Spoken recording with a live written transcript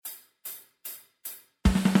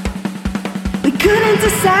couldn't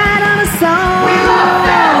decide on a song. We love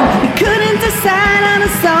film. We couldn't decide on a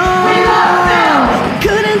song. We love film. We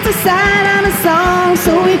couldn't decide on a song,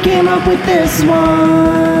 so we came up with this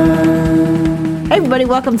one. Hey everybody,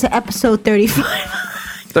 welcome to episode 35.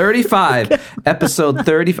 35, episode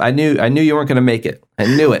 30. I knew you weren't going to make it. I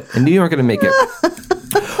knew it. I knew you weren't going to make it.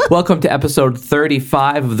 Welcome to episode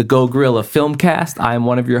 35 of the Go Gorilla Filmcast. I am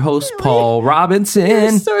one of your hosts, Paul Robinson.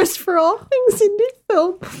 Your source for all things indie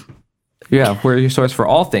film. Yeah, we're your source for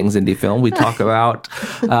all things indie film. We talk about,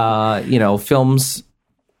 films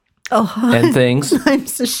and things. I'm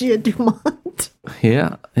Sashia Dumont.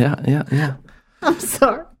 Yeah. I'm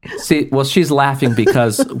sorry. See, well, she's laughing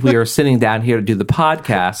because we are sitting down here to do the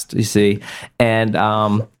podcast, you see, and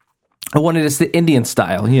I wanted us the Indian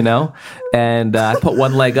style, and I put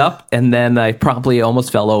one leg up, and then I promptly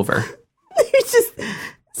almost fell over. You just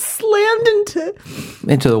slammed into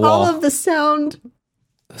the wall. all of the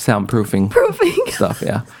Soundproofing stuff,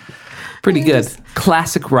 yeah. Pretty good.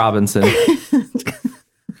 Classic Robinson.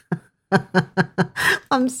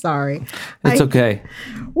 I'm sorry. It's okay.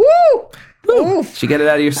 Woo! Did you get it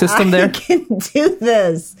out of your system there? I can do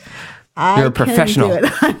this. You're a professional.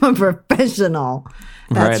 I'm a professional.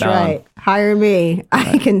 That's right. Hire me.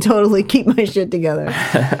 I can totally keep my shit together.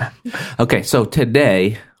 Okay, so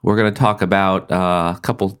today we're going to talk about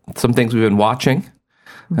some things we've been watching.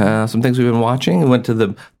 We went to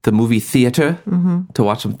the movie theater to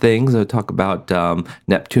watch some things. We'll talk about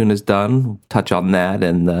Neptune is Done. We'll touch on that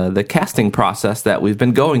and the casting process that we've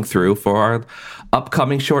been going through for our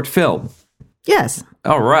upcoming short film. Yes.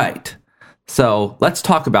 All right. So let's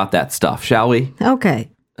talk about that stuff, shall we?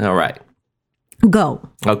 Okay. All right. Go.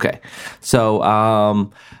 Okay. So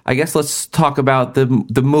I guess let's talk about the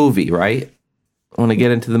movie, right? I want to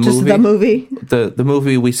get into the movie. Just the movie? The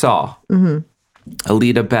movie we saw. Mm-hmm.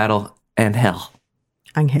 Alita Battle and Hell.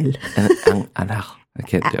 Angel. Angel. I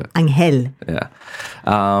can't do it. Angel. Yeah.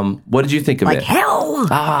 What did you think of it? Like hell.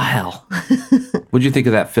 Hell. What did you think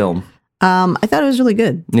of that film? I thought it was really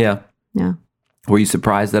good. Yeah. Yeah. Were you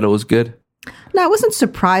surprised that it was good? No, I wasn't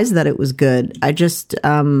surprised that it was good. I just,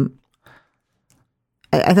 I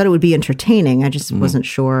thought it would be entertaining. I just wasn't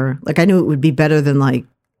sure. Like, I knew it would be better than, like,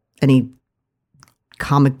 any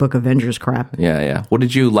comic book Avengers crap. Yeah. What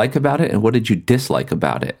did you like about it, and what did you dislike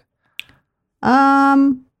about it? I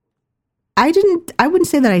wouldn't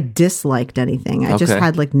say that I disliked anything. I just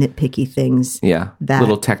had, like, nitpicky things. Yeah.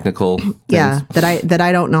 Little technical things. Yeah, that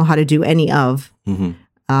I don't know how to do any of. Mm-hmm.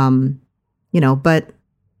 But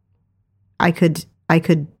I could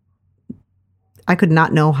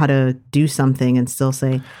not know how to do something and still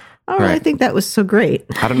say, "Oh, right. I think that was so great."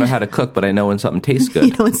 I don't know how to cook, but I know when something tastes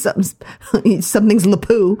good. When something's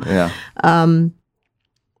lapoo. Yeah.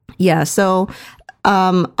 Yeah. So,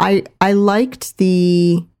 I liked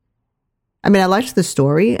the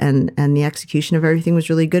story and the execution of everything was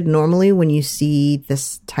really good. Normally, when you see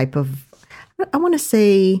this type of, I want to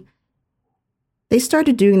say, they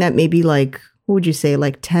started doing that maybe like, what would you say,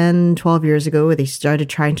 like 10, 12 years ago, where they started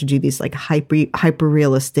trying to do these like hyper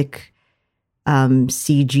realistic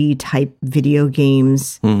CG type video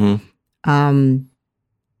games. Mm-hmm.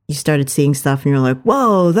 You started seeing stuff and you're like,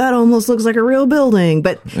 whoa, that almost looks like a real building.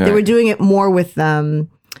 But they were doing it more with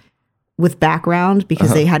background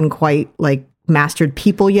because they hadn't quite like mastered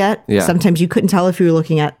people yet. Yeah. Sometimes you couldn't tell if you were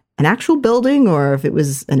looking at an actual building or if it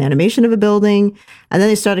was an animation of a building. And then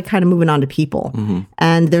they started kind of moving on to people. Mm-hmm.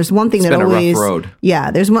 And there's one thing that always, a rough road.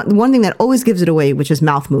 Yeah, there's one thing that always gives it away, which is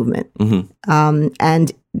mouth movement. Mm-hmm.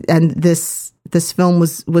 And this film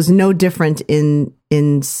was no different in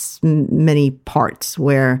many parts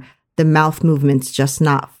where the mouth movement's just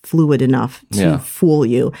not fluid enough to fool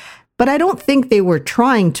you. But I don't think they were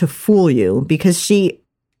trying to fool you because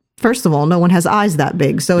first of all, no one has eyes that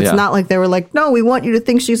big. So it's not like they were like, no, we want you to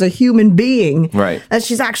think she's a human being. Right. That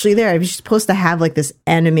she's actually there. She's supposed to have like this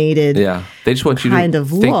animated They just want you to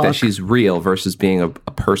think look. that she's real versus being a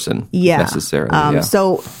person necessarily.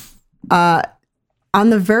 So on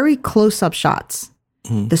the very close-up shots,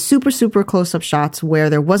 the super, super close-up shots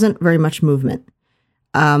where there wasn't very much movement,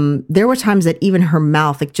 there were times that even her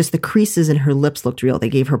mouth, like just the creases in her lips looked real. They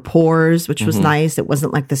gave her pores, which was nice. It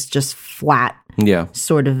wasn't like this just flat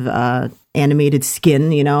sort of animated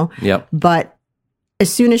skin, Yep. But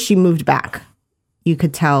as soon as she moved back, you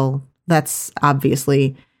could tell that's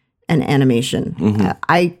obviously an animation.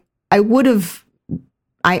 I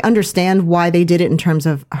understand why they did it in terms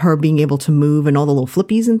of her being able to move and all the little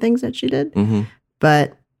flippies and things that she did.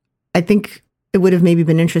 But I think it would have maybe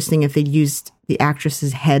been interesting if they'd used the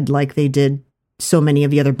actress's head like they did so many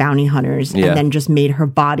of the other bounty hunters and then just made her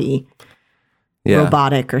body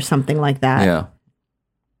robotic or something like that. Yeah.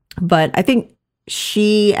 But I think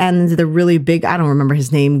she and the really big, I don't remember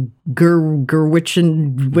his name,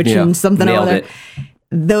 Gerwichin something or nailed other. it.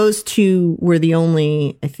 Those two were the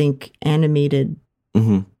only, I think, animated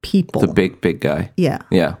people. The big guy. Yeah.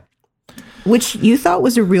 Yeah. Which you thought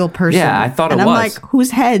was a real person. Yeah, I thought it and I'm was. like, whose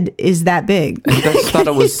head is that big? I just thought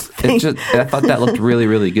it was. I thought that looked really,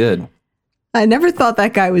 really good. I never thought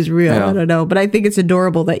that guy was real. Yeah. I don't know, but I think it's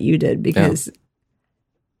adorable that you did because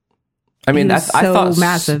I mean, he I was thought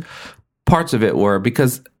massive. parts of it were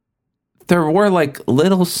because there were like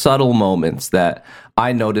little subtle moments that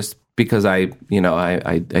I noticed because I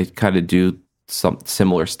kind of do some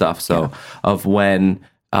similar stuff. So of when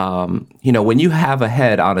when you have a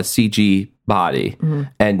head on a CG body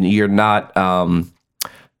and you're not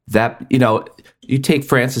you take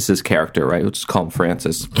Francis's character, right? We'll just call him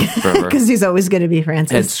Francis forever. Because he's always going to be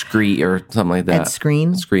Francis. Ed Screen or something like that. Ed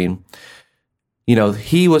Screen.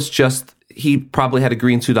 He probably had a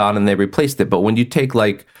green suit on and they replaced it. But when you take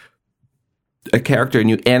like a character and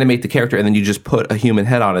you animate the character and then you just put a human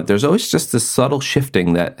head on it, there's always just this subtle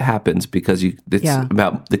shifting that happens because it's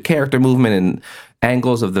about the character movement and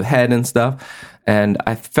angles of the head and stuff. And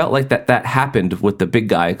I felt like that happened with the big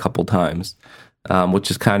guy a couple times, which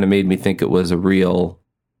just kind of made me think it was a real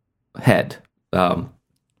head.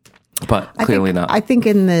 But clearly not. I think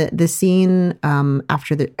in the scene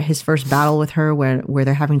after his first battle with her where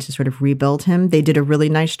they're having to sort of rebuild him, they did a really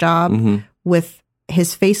nice job with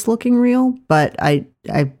his face looking real, but I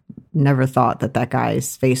never thought that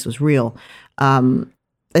guy's face was real.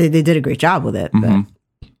 They did a great job with it. But,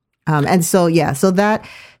 and so that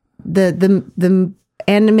the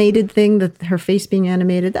animated thing, that her face being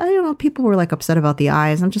animated, I don't know, people were like upset about the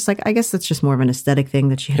eyes. I'm just like, I guess that's just more of an aesthetic thing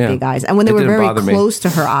that she had big eyes. And when they were very close to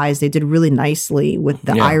her eyes, they did really nicely with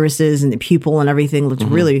the irises and the pupil and everything looked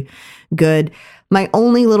really good. My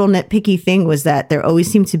only little nitpicky thing was that there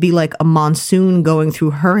always seemed to be like a monsoon going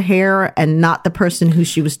through her hair and not the person who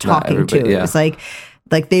she was talking to. Yeah. It was like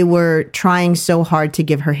they were trying so hard to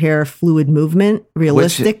give her hair fluid movement,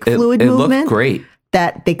 realistic fluid it movement. It looked great.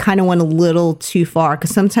 That they kind of went a little too far,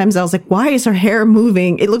 because sometimes I was like, why is her hair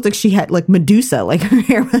moving? It looked like she had like Medusa, like her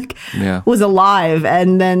hair was alive.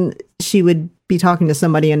 And then she would be talking to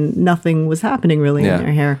somebody and nothing was happening really in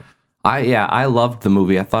her hair. I loved the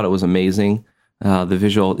movie. I thought it was amazing. The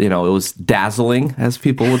visual, it was dazzling, as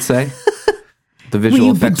people would say. The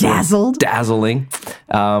visual effects were dazzling.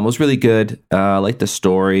 It was really good. I liked the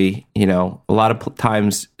story. A lot of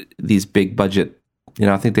times these big budget,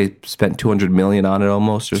 I think they spent $200 million on it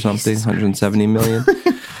almost or something, $170 million.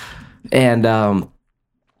 And,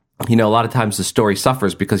 a lot of times the story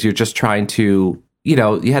suffers because you're just trying to,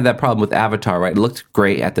 you had that problem with Avatar, right? It looked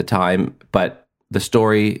great at the time, but the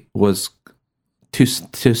story was, to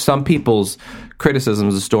some people's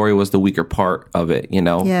criticisms, the story was the weaker part of it,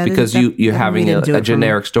 because you're having a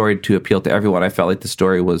generic story to appeal to everyone. I felt like the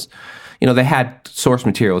story was, they had source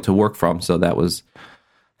material to work from, so that was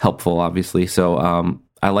helpful, obviously. So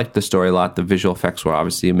I liked the story a lot. The visual effects were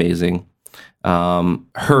obviously amazing.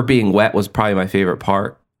 Her being wet was probably my favorite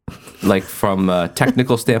part, like from a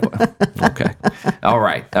technical standpoint. Okay. All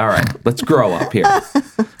right. Let's grow up here.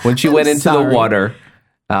 When she went into the water,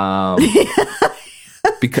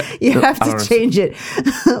 because you have to change it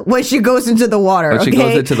when she goes into the water. When she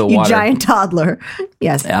goes into the water, you giant toddler.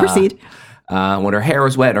 Yes, proceed. When her hair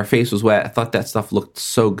was wet and her face was wet, I thought that stuff looked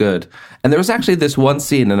so good. And there was actually this one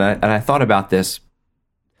scene, and I thought about this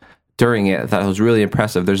during it. I thought it was really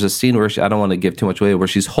impressive. There's a scene where I don't want to give too much away, where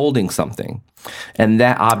she's holding something, and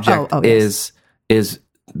that object is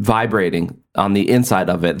vibrating on the inside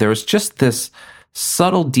of it. There was just this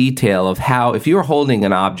subtle detail of how, if you were holding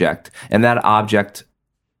an object and that object,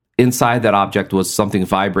 inside that object was something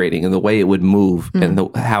vibrating, and the way it would move and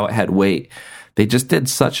how it had weight, they just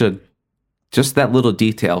did just that little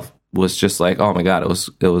detail was just like, oh my God, it was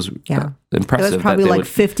impressive. There was probably like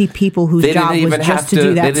 50 people whose job was just to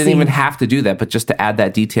do that. They didn't even have to do that, but just to add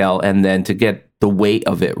that detail and then to get the weight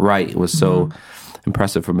of it right was so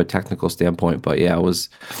impressive from a technical standpoint. But yeah, it was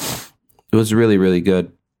really, really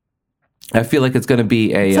good. I feel like it's going to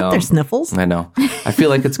be Is that their sniffles? I know. I feel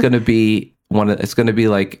like it's going to be it's going to be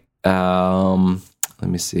like, let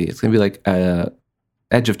me see. It's going to be like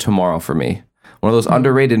Edge of Tomorrow for me. One of those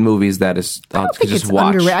underrated movies that is, I could just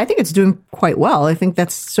watch. I think it's doing quite well. I think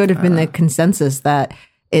that's sort of been the consensus, that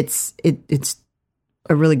it's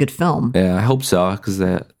a really good film. Yeah, I hope so, because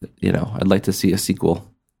I'd like to see a sequel.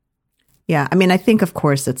 Yeah, I mean, I think of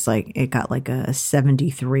course it's like it got like a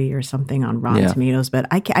 73 or something on Rotten Tomatoes, but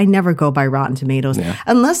I never go by Rotten Tomatoes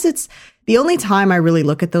unless it's the only time I really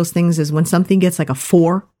look at those things is when something gets like a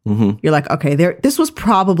 4. You're like, okay, this was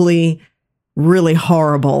probably really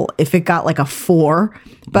horrible if it got like a 4.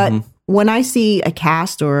 But when I see a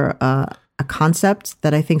cast or a concept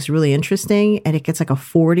that I think is really interesting and it gets like a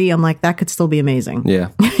 40, I'm like, that could still be amazing. Yeah.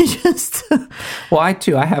 Just Well,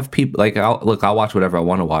 I have people like, I'll watch whatever I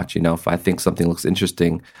want to watch, if I think something looks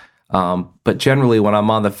interesting. But generally when I'm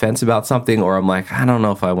on the fence about something, or I'm like, I don't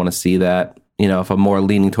know if I want to see that, if I'm more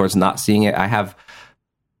leaning towards not seeing it,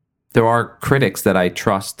 there are critics that I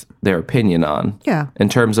trust their opinion on. Yeah. In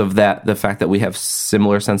terms of the fact that we have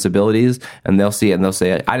similar sensibilities, and they'll see it and they'll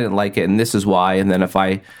say, I didn't like it and this is why. And then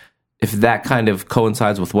if that kind of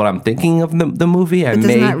coincides with what I'm thinking of the movie, But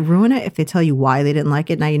doesn't that ruin it if they tell you why they didn't like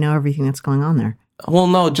it? Now you know everything that's going on there. Well,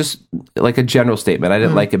 no, just like a general statement. I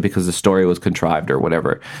didn't like it because the story was contrived or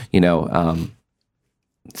whatever,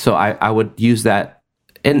 So I would use that.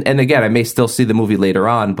 And again, I may still see the movie later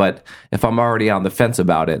on, but if I'm already on the fence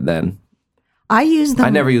about it, then I use them. I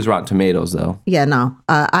never use Rotten Tomatoes though. Yeah, no.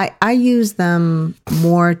 I use them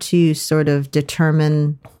more to sort of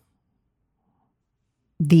determine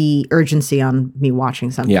the urgency on me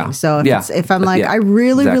watching something. Yeah. So if I'm like, I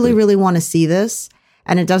really, exactly. really, really want to see this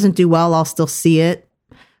and it doesn't do well, I'll still see it.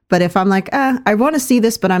 But if I'm like, I want to see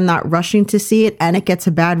this, but I'm not rushing to see it and it gets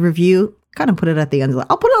a bad review, kind of put it at the end.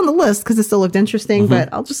 I'll put it on the list because it still looked interesting, but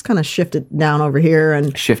I'll just kind of shift it down over here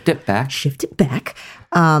and shift it back.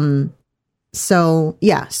 So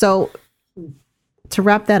to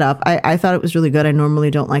wrap that up, I thought it was really good. I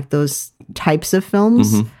normally don't like those types of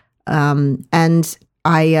films. And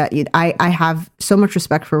I have so much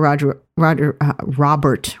respect for Roger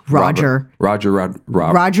Rodriguez.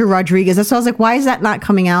 So I was like, why is that not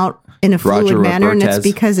coming out in a fluid manner? Robertez. And it's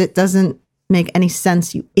because it doesn't make any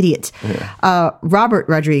sense, you idiot. Yeah. Robert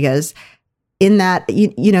Rodriguez, in that,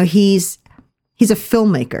 he's a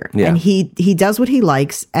filmmaker and he does what he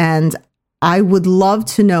likes. And I would love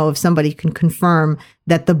to know if somebody can confirm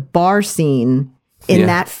that the bar scene in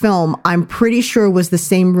that film, I'm pretty sure was the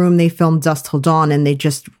same room they filmed Dusk Till Dawn, and they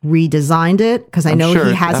just redesigned it because I know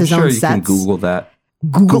he has his own sets. You can Google that.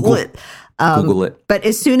 Google it. Google it. But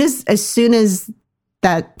as soon as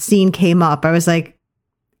that scene came up, I was like,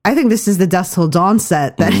 I think this is the Dusk Till Dawn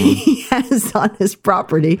set that he has on his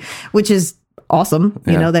property, which is awesome.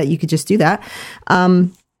 You know, that you could just do that.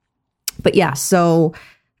 But yeah, so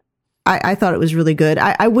I thought it was really good.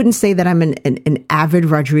 I wouldn't say that I'm an avid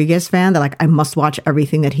Rodriguez fan, that like I must watch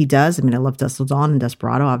everything that he does. I mean, I love Dusk Till Dawn and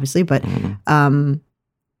Desperado, obviously, but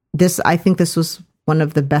I think this was one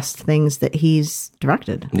of the best things that he's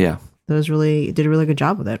directed. Yeah. Did a really good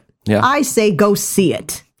job with it. Yeah. I say go see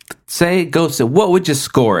it. Go see. What would you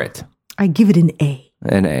score it? I give it an A.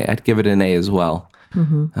 An A. I'd give it an A as well.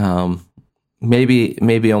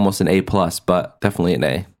 Maybe almost an A plus, but definitely an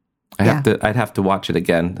A. I'd have to watch it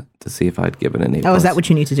again to see if I'd give it an A+. Oh, is that what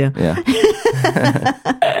you need to do? Yeah.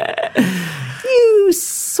 You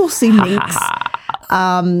saucy minx.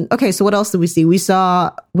 Okay, so what else did we see? We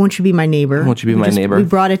saw Won't You Be My Neighbor. Won't You Be My Neighbor. We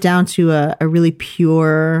brought it down to a really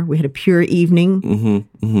pure, we had a pure evening.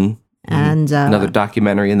 And another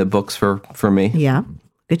documentary in the books for me. Yeah,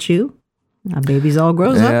 look at you. Our baby's all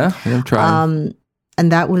grows up. Yeah, I'm trying.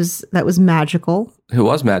 And that was magical. It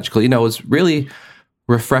was magical. It was really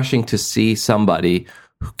refreshing to see somebody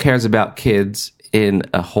who cares about kids in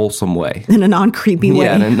a wholesome way. In a non-creepy way.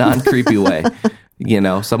 Yeah, in a non-creepy way.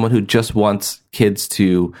 Someone who just wants kids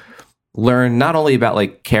to learn not only about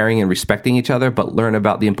like caring and respecting each other, but learn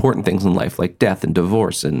about the important things in life, like death and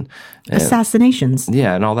divorce and assassinations.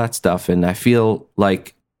 Yeah, and all that stuff. And I feel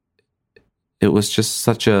like it was just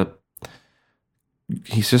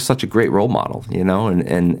he's just such a great role model,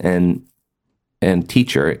 and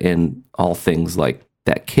teacher in all things like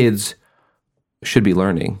that kids should be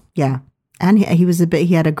learning. Yeah. And he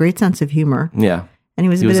had a great sense of humor. Yeah. And he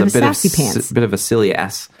was a bit of a sassy pants. A bit of a silly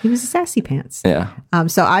ass. He was a sassy pants. Yeah.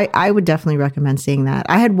 So I would definitely recommend seeing that.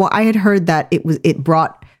 I had heard that it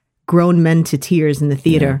brought grown men to tears in the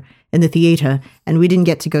theater, and we didn't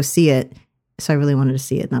get to go see it. So I really wanted to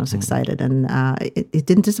see it, and I was excited, and it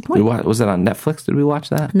didn't disappoint. Was it on Netflix? Did we watch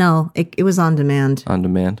that? No, it was on demand. On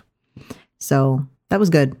demand. So that was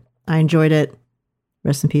good. I enjoyed it.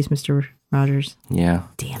 Rest in peace, Mr. Rogers. Yeah.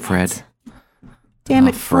 Fred. Damn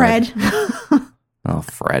it, Fred. Oh,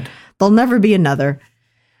 Fred. There'll never be another.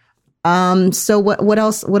 So what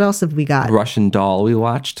else have we got? Russian Doll we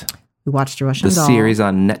watched. We watched a Russian Doll. The series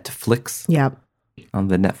on Netflix. Yeah. On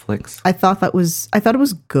the Netflix. I thought it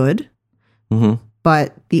was good.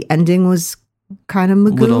 But the ending was kind of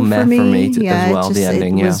magoo little meh for me as well. The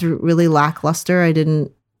ending, it was really lackluster. I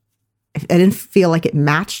didn't feel like it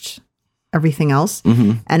matched everything else,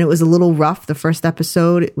 and it was a little rough. The first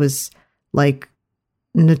episode, it was like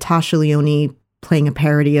Natasha Lyonne playing a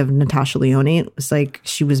parody of Natasha Lyonne. It was like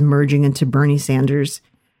she was merging into Bernie Sanders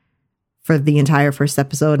for the entire first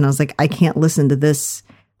episode. And I was like, I can't listen to this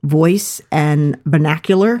voice and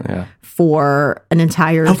vernacular for an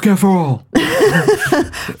entire healthcare for all.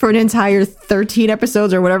 for an entire 13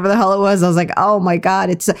 episodes or whatever the hell it was. I was like, oh my God.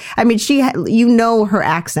 I mean, her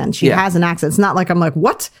accent. She has an accent. It's not like I'm like,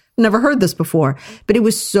 what? Never heard this before. But it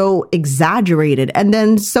was so exaggerated. And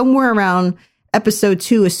then somewhere around episode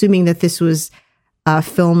 2, assuming that this was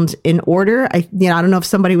filmed in order, I don't know if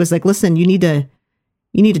somebody was like, listen, you need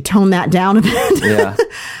to tone that down a bit. Yeah.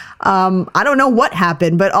 I don't know what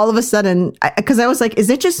happened, but all of a sudden, because I was like, is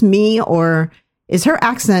it just me or is her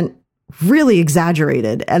accent really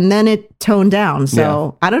exaggerated? And then it toned down.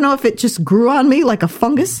 So I don't know if it just grew on me like a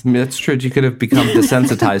fungus. I mean, that's true. You could have become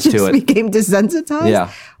desensitized to it. Became desensitized.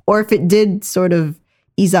 Yeah. Or if it did sort of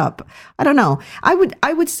ease up. I don't know. I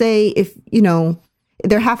would say if,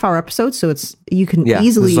 they're half-hour episodes, so you can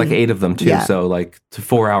easily... there's like 8 of them too, so like it's a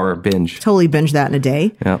 4-hour binge. Totally binge that in a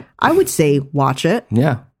day. Yeah. I would say watch it.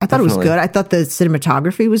 Yeah, I thought it was good. I thought the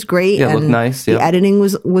cinematography was great. Yeah, it looked nice. The editing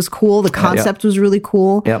was cool. The concept was really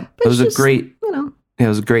cool. Yep. It was a great, it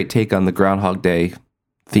was a great take on the Groundhog Day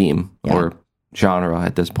theme or genre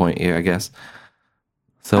at this point, I guess.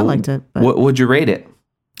 So I liked it. What would you rate it?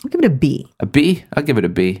 I'll give it a B. A B? I'll give it a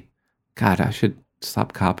B. God, I should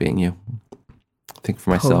stop copying you. Think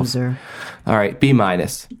for myself. Poser. All right, B-.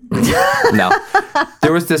 No.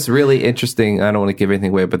 There was this really interesting, I don't want to give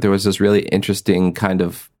anything away, but there was this really interesting kind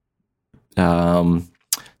of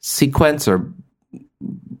sequence or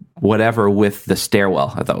whatever with the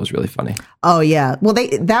stairwell. I thought was really funny. Oh, yeah. Well,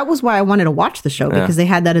 that was why I wanted to watch the show, because they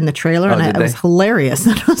had that in the trailer, and it was hilarious.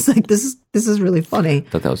 And I was like, this is really funny. I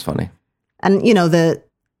thought that was funny. And,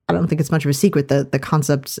 I don't think it's much of a secret, the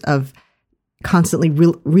concept of constantly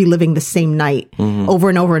reliving the same night over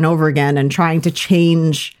and over and over again and trying to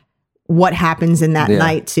change what happens in that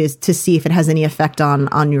night to see if it has any effect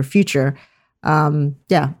on your future.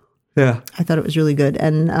 Yeah. I thought it was really good.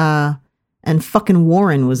 And fucking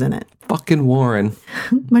Warren was in it. Fucking Warren.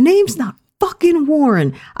 My name's not fucking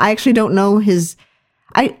Warren. I actually don't know his...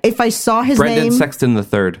 if I saw his Brendan name... Sexton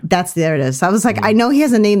III. There it is. I was like, I know he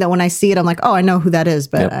has a name that when I see it, I'm like, oh, I know who that is.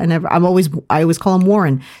 But I always call him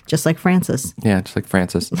Warren, just like Francis. Yeah, just like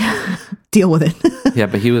Francis. Deal with it. Yeah,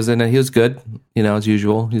 but he was in it. He was good, as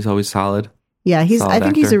usual. He's always solid. Yeah, I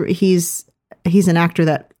think he's an actor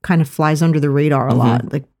that kind of flies under the radar a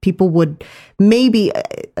lot. Like people would, maybe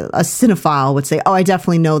a cinephile would say, oh, I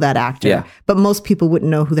definitely know that actor. Yeah. But most people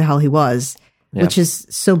wouldn't know who the hell he was. Yeah. Which is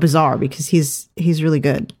so bizarre because he's really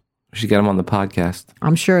good. We should get him on the podcast.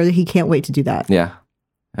 I'm sure that he can't wait to do that. Yeah.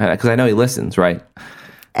 Because I know he listens, right?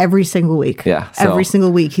 Every single week. Yeah. Every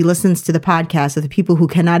single week he listens to the podcast of the people who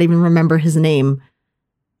cannot even remember his name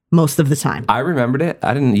most of the time. I remembered it.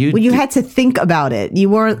 I didn't. You had to think about it. You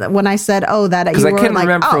weren't, when I said, oh, that, because I couldn't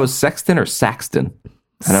remember if it was Sexton or Saxton.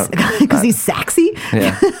 Because he's saxy?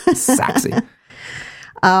 Yeah. Saxy.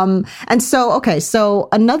 And so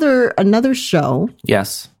another show.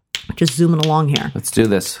 Yes. Just zooming along here. Let's do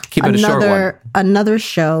this. Keep it a short one. Another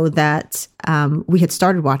show that we had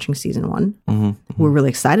started watching season 1. We're really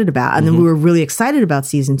excited about. And then we were really excited about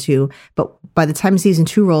season 2. But by the time season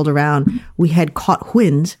 2 rolled around, we had caught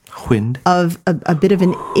wind of a bit of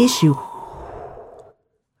an issue.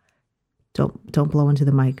 Don't blow into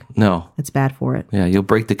the mic. No. It's bad for it. Yeah, you'll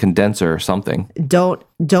break the condenser or something. Don't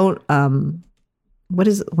what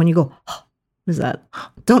is it when you go, what is that?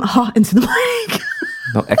 Don't into the mic.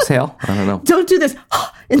 No, exhale? I don't know. Don't do this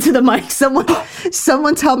into the mic.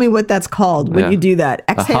 Someone tell me what that's called when you do that.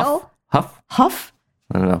 Exhale? Huff?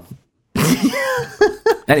 I don't know.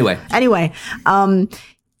 Anyway.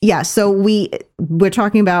 Yeah, so we're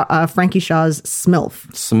talking about Frankie Shaw's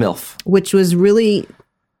Smilf. Which was really...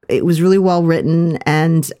 It was really well written,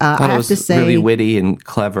 and I have to say, really witty and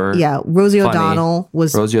clever. Yeah, Rosie O'Donnell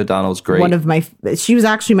was great. She was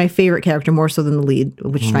actually my favorite character, more so than the lead,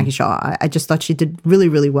 which is Frankie Shaw. I just thought she did really,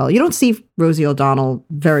 really well. You don't see Rosie O'Donnell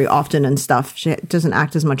very often and stuff. She doesn't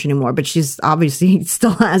act as much anymore, but she's obviously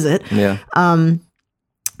still has it. Yeah.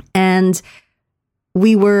 And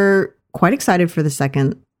we were quite excited for the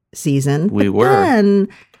second season. We were. Then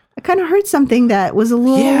I kind of heard something that was a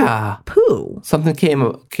little poo. Something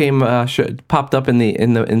popped up in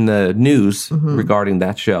the news regarding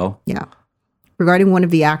that show. Yeah, regarding one of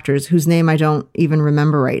the actors whose name I don't even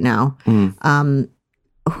remember right now.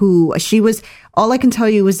 Who she was? All I can tell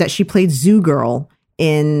you is that she played Zoo Girl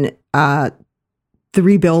in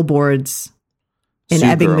 3 Billboards in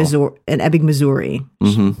Ebbing, Missouri.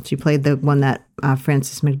 She played the one that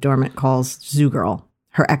Frances McDormand calls Zoo Girl.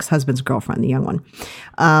 Her ex-husband's girlfriend, the young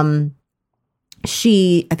one.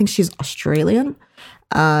 I think she's Australian.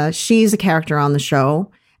 She's a character on the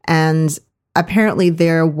show. And apparently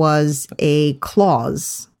there was a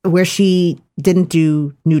clause where she didn't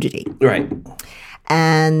do nudity. Right.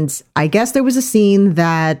 And I guess there was a scene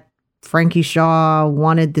that Frankie Shaw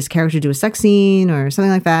wanted this character to do a sex scene or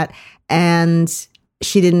something like that. And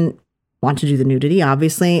she didn't want to do the nudity,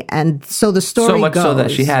 obviously. And so the story So much goes, so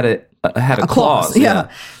that she had a clause. Yeah.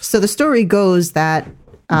 So the story goes that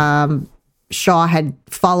Shaw had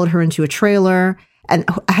followed her into a trailer and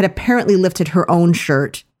had apparently lifted her own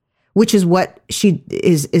shirt, which is what she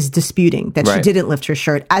is disputing, that she Right. didn't lift her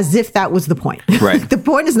shirt, as if that was the point. Right. The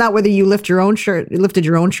point is not whether you lifted your own shirt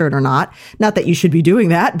or not. Not that you should be doing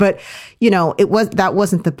that, but that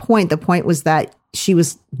wasn't the point. The point was that she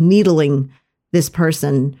was needling this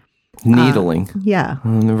person. Needling. Yeah.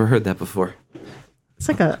 I've never heard that before. It's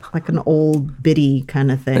like an old biddy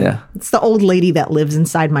kind of thing. Yeah. It's the old lady that lives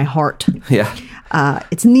inside my heart. Yeah.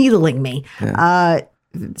 It's needling me.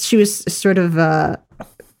 She was sort of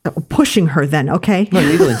pushing her then, okay? No,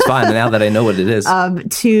 needling's fine now that I know what it is.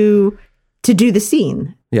 To do the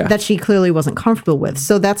scene Yeah. that she clearly wasn't comfortable with.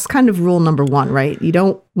 So that's kind of rule number one, right? You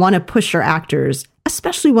don't want to push your actors,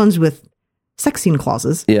 especially ones with sex scene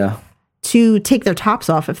clauses, Yeah. to take their tops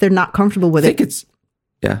off if they're not comfortable with I think it. it's,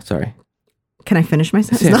 yeah, sorry. Can I finish my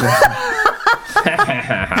sentence?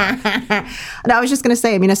 No, I was just going to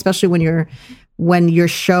say, I mean, especially when your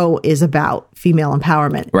show is about female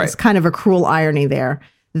empowerment, Right. it's kind of a cruel irony there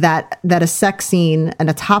that a sex scene and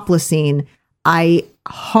a topless scene, I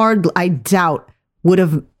doubt would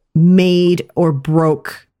have made or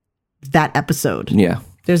broke that episode. Yeah.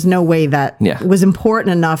 There's no way that Yeah. was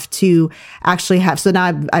important enough to actually have. So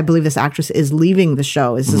now I believe this actress is leaving the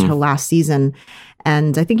show. This is her last season.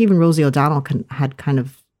 And I think even Rosie O'Donnell had kind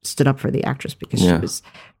of stood up for the actress because she was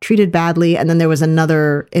treated badly. And then there was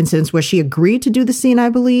another instance where she agreed to do the scene, I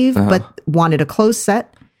believe, but wanted a closed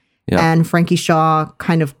set. Yeah. And Frankie Shaw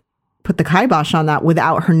kind of put the kibosh on that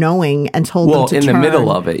without her knowing and told them to in turn. the middle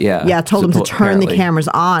of it, yeah. Yeah, told them to turn the Apparently. cameras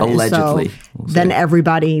on. And Allegedly, so we'll say. then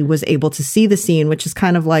everybody was able to see the scene, which is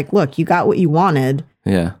kind of like, look, you got what you wanted.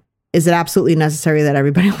 Yeah. Is it absolutely necessary that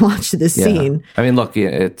everybody watch this Yeah. scene? I mean, look,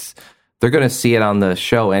 they're going to see it on the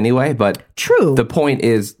show anyway, but True. the point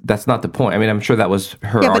is, that's not the point. I mean, I'm sure that was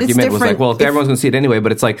her Yeah, but it's argument was like, different well, if- everyone's going to see it anyway,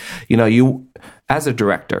 but it's like, you, as a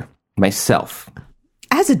director, myself,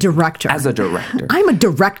 As a director. I'm a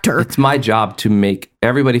director. it's my job to make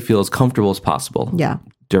everybody feel as comfortable as possible. Yeah.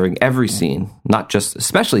 During every scene, not just,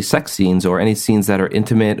 especially sex scenes or any scenes that are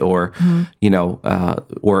intimate or,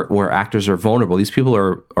 where actors are vulnerable. These people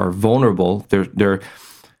are vulnerable. They're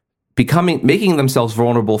making themselves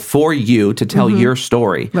vulnerable for you to tell your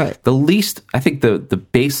story. Right. The least, I think the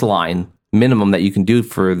baseline minimum that you can do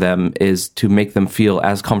for them is to make them feel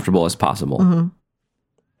as comfortable as possible.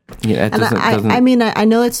 Yeah, it And doesn't. I mean, I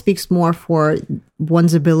know it speaks more for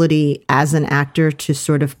one's ability as an actor to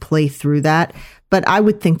sort of play through that. But I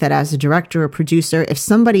would think that as a director or producer, if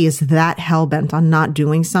somebody is that hell-bent on not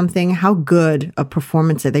doing something, how good a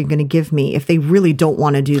performance are they going to give me if they really don't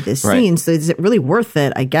want to do this Right. scene? So is it really worth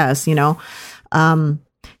it, I guess,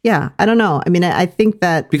 Yeah, I don't know. I mean, I think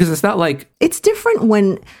that because it's not like, it's different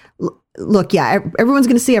when look, yeah, everyone's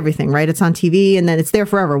going to see everything, right? It's on TV and then it's there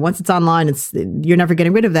forever. Once it's online, you're never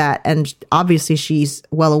getting rid of that. And obviously she's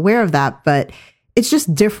well aware of that, but it's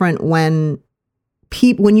just different when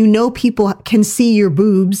people can see your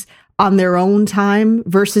boobs on their own time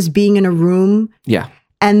versus being in a room. yeah.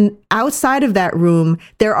 And outside of that room,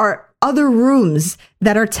 there are other rooms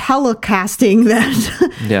that are telecasting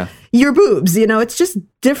that Yeah. your boobs, it's just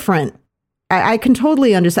different. I can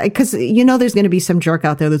totally understand because, there's going to be some jerk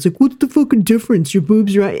out there that's like, what's the fucking difference? Your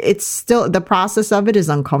boobs, right? It's still, the process of it is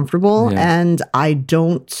uncomfortable. Yeah. And I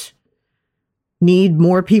don't need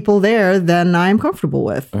more people there than I'm comfortable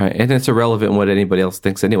with. Right. And it's irrelevant what anybody else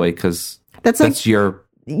thinks anyway, because That's like, your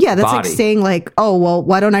yeah, that's body. like saying like, oh, well,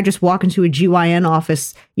 why don't I just walk into a GYN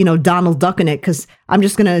office, Donald Duck in it? Because I'm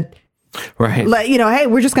just going to, right. hey,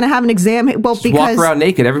 we're just going to have an exam. Well, Just because walk around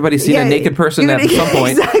naked. Everybody's seen a naked person at some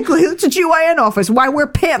point. Exactly. It's a GYN office. Why wear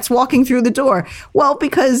pants walking through the door? Well,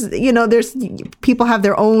 because, there's people have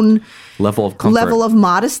their own Level of comfort. level of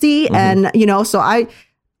modesty. And, so I,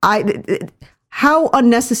 how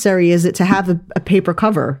unnecessary is it to have a paper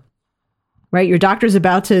cover? Right? Your doctor's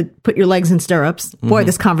about to put your legs in stirrups. Boy,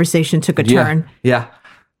 this conversation took a turn. Yeah.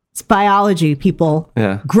 It's biology, people.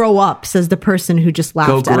 Yeah. Grow up, says the person who just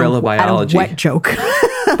laughed at gorilla a biology. wet joke.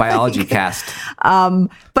 Biology cast.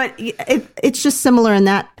 But it's just similar in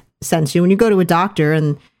that sense. When you go to a doctor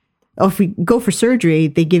and, if we go for surgery,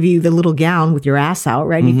 they give you the little gown with your ass out,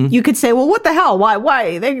 right? You could say, well, what the hell?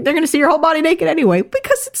 Why? They're going to see your whole body naked anyway,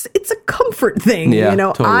 because it's a comfort thing. Yeah,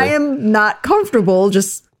 Totally. I am not comfortable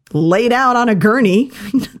just laid out on a gurney,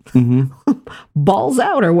 balls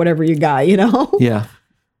out or whatever you got, Yeah.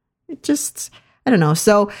 It just, I don't know.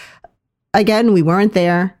 So again, we weren't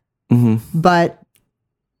there, but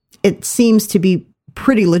it seems to be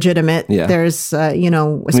pretty legitimate. Yeah. There's,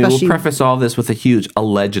 especially. We'll preface all this with a huge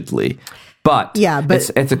allegedly, but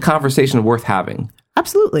it's a conversation worth having.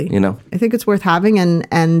 Absolutely. I think it's worth having.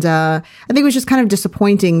 And I think it was just kind of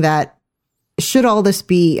disappointing that should all this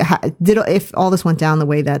if all this went down the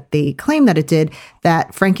way that they claim that it did,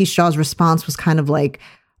 that Frankie Shaw's response was kind of like,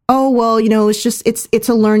 oh, well, it's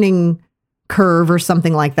a learning curve or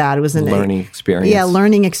something like that. It was a learning experience. Yeah,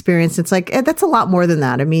 learning experience. It's like, that's a lot more than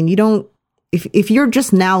that. I mean, you don't, if you're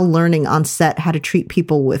just now learning on set how to treat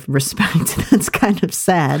people with respect, that's kind of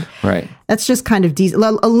sad. Right. That's just kind of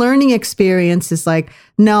a learning experience is like,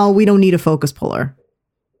 no, we don't need a focus puller.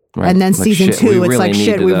 Right. And then season 2, it's like,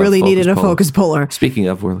 shit, we really needed a focus puller. Speaking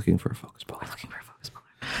of, we're looking for a focus puller.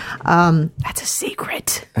 That's a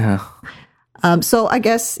secret. Yeah. So I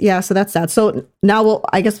guess, so that's that. So now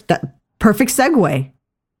that perfect segue.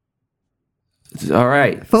 All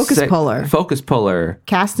right. Focus puller.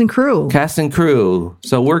 Cast and crew.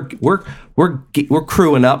 So we're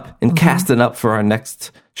crewing up and casting up for our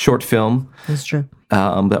next short film. That's true.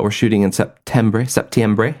 That we're shooting in September.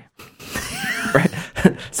 Right?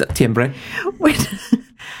 September. Wait.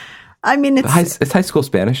 I mean, it's high school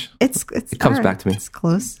Spanish. It comes back to me. It's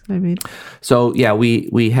close. I mean, so yeah,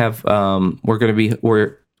 we have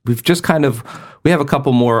we've just we have a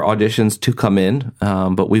couple more auditions to come in,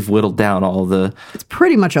 but we've whittled down it's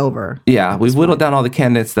pretty much over. Yeah, we've whittled down all the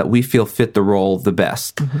candidates that we feel fit the role the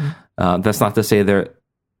best. That's not to say the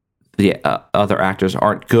other actors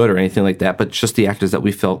aren't good or anything like that, but just the actors that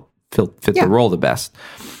we feel fit the role the best.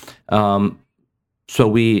 So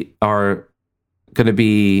we are going to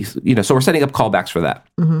be, so we're setting up callbacks for that.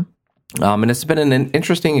 And it's been an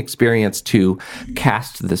interesting experience to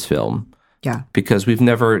cast this film. Yeah. Because we've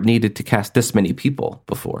never needed to cast this many people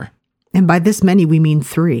before. And by this many, we mean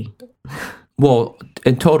 3. Well,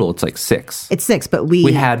 in total, it's like 6. It's 6, but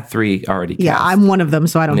we had 3 already cast. Yeah, I'm one of them,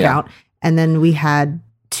 so I don't count. And then we had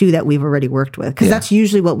 2 that we've already worked with. Because that's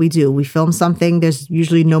usually what we do. We film something. There's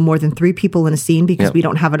usually no more than 3 people in a scene because we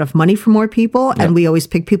don't have enough money for more people. And we always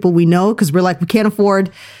pick people we know because we're like, we can't afford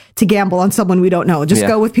to gamble on someone we don't know. Just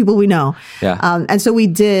go with people we know. Yeah. And so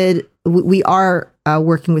we are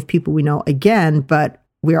working with people we know again, but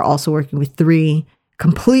we are also working with 3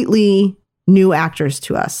 completely new actors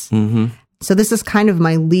to us. So this is kind of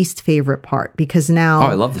my least favorite part because now... Oh,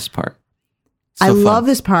 I love this part. I love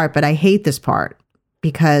this part, but I hate this part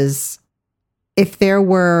because if there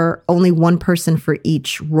were only one person for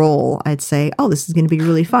each role, I'd say, oh, this is going to be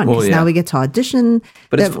really fun because now we get to audition,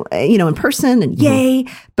 in person and yay.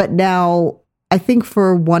 But now I think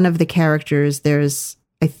for one of the characters, there's,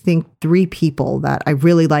 I think 3 people that I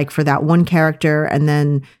really like for that one character and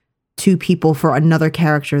then 2 people for another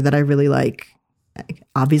character that I really like.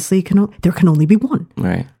 Obviously, there can only be one.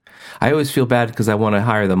 Right. I always feel bad because I want to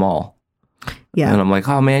hire them all. Yeah. And I'm like,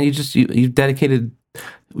 oh man, you've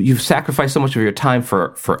sacrificed so much of your time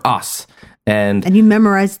for us. And you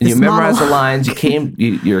memorized this memorized the lines.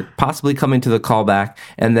 You're possibly coming to the callback,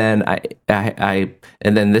 and then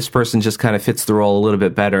and then this person just kind of fits the role a little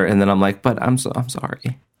bit better. And then I'm like, but I'm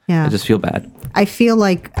sorry. Yeah. I just feel bad. I feel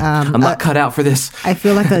like I'm not cut out for this. I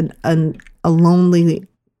feel like a lonely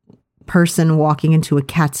person walking into a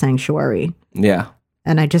cat sanctuary. Yeah.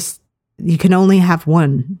 And you can only have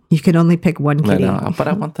one. You can only pick one kitty. I know, but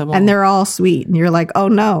I want them all. And they're all sweet. And you're like, oh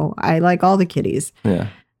no, I like all the kitties. Yeah.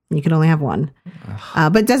 You can only have one.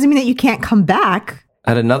 But it doesn't mean that you can't come back.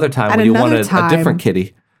 At another time when you want a different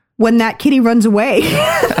kitty. When that kitty runs away.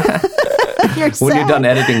 When you're done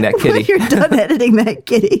editing that kitty. When you're done editing that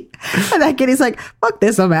kitty. And that kitty's like, fuck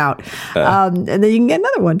this, I'm out. And then you can get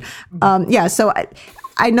another one. So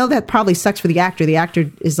I know that probably sucks for the actor. The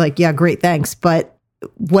actor is like, yeah, great, thanks. But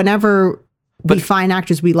whenever we find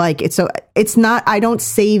actors we like, it's not, I don't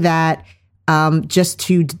say that just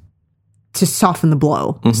to soften the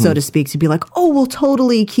blow, so to speak, to be like, oh, we'll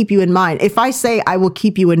totally keep you in mind. If I say I will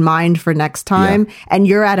keep you in mind for next time and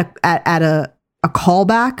you're at a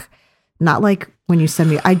callback, not like when you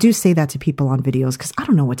send me, I do say that to people on videos because I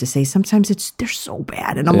don't know what to say. Sometimes they're so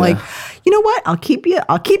bad. And I'm like, you know what? I'll keep you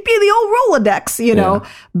the old Rolodex, know?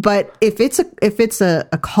 But if it's a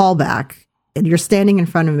callback and you're standing in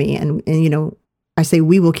front of me and I say,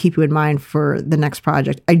 we will keep you in mind for the next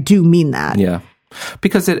project. I do mean that. Yeah.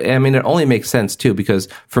 Because it only makes sense too, because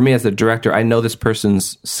for me as a director, I know this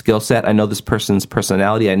person's skill set. I know this person's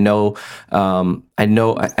personality. I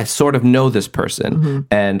sort of know this person,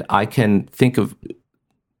 and I can think of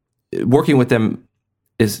working with them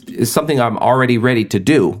is something I'm already ready to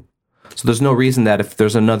do. So there's no reason that if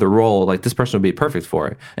there's another role, like this person would be perfect for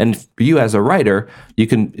it. And for you as a writer, you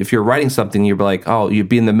can, if you're writing something, you're like, oh, you'd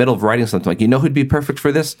be in the middle of writing something, like, who'd be perfect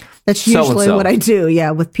for this? That's usually what I do.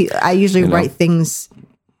 Yeah, with I usually write things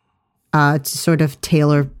to sort of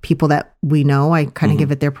tailor people that we know. I kind of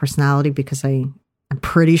give it their personality because I'm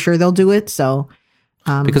pretty sure they'll do it. So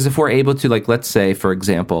because if we're able to, like, let's say, for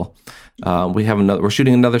example, we're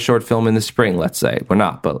shooting another short film in the spring. Let's say we're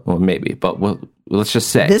not, but maybe. But let's just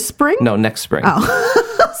say this spring. No, next spring. Oh,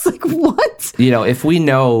 I was like, what?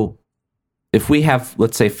 If we have,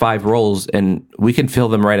 let's say, 5 roles and we can fill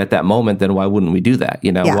them right at that moment, then why wouldn't we do that?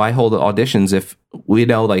 Why hold auditions if we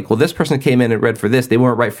know, like, well, this person came in and read for this, they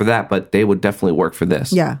weren't right for that, but they would definitely work for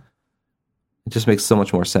this. Yeah, it just makes so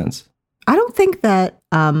much more sense. I don't think that.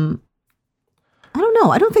 I don't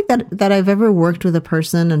know. I don't think that I've ever worked with a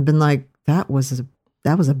person and been like, that was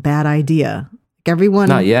a bad idea. Like everyone,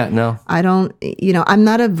 not yet. No, I don't. I'm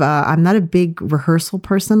not a big rehearsal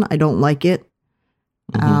person. I don't like it.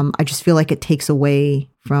 I just feel like it takes away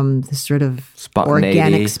from the sort of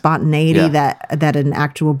organic spontaneity that an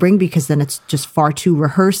actor will bring, because then it's just far too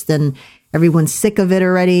rehearsed and everyone's sick of it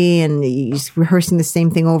already, and you're rehearsing the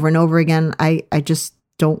same thing over and over again. I just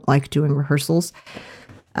don't like doing rehearsals.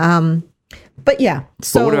 But yeah.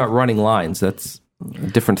 So but what about running lines? That's a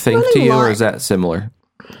different thing to you, or is that similar?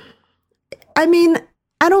 I mean,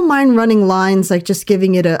 I don't mind running lines, like just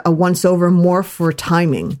giving it a once over, more for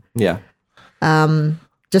timing. Yeah.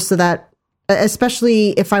 Just so that,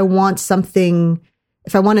 especially if I want something,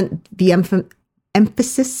 if I want the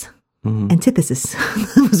emphasis, antithesis,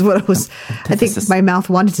 that was what I think my mouth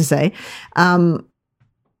wanted to say.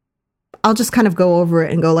 I'll just kind of go over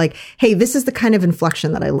it and go like, hey, this is the kind of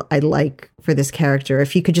inflection that I like for this character.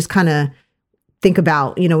 If you could just kind of think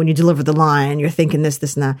about, when you deliver the line, you're thinking this,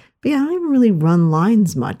 and that. But yeah, I don't even really run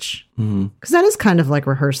lines much, because that is kind of like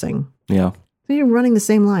rehearsing. Yeah. So you're running the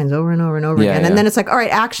same lines over and over and over again. And then it's like, all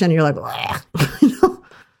right, action. You're like,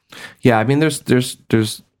 Yeah, I mean, there's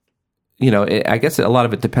I guess a lot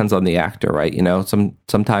of it depends on the actor, right?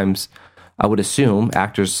 Sometimes I would assume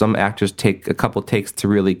some actors take a couple takes to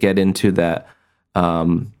really get into that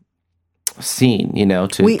scene, to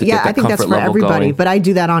get that I think that's for everybody, going. But I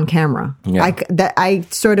do that on camera. Yeah. I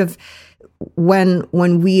sort of, when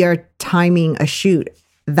we are timing a shoot,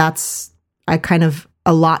 I kind of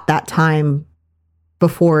allot that time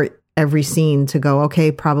before every scene to go,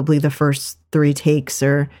 okay, probably the first 3 takes,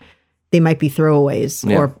 or they might be throwaways,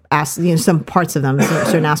 or some parts of them,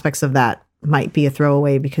 certain aspects of that might be a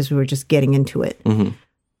throwaway because we were just getting into it. I don't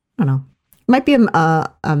know. It might be a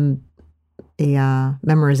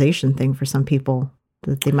memorization thing for some people,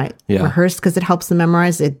 that they might rehearse because it helps them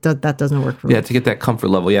memorize. That doesn't work for me. Yeah, to get that comfort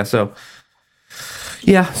level. Yeah,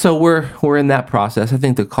 so we're in that process. I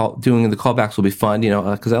think doing the callbacks will be fun,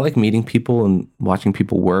 because I like meeting people and watching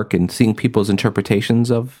people work and seeing people's interpretations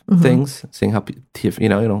of things, seeing how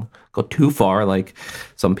don't go too far like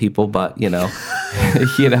some people, but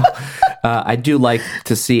I do like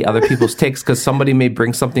to see other people's takes, because somebody may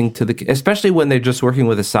bring something to especially when they're just working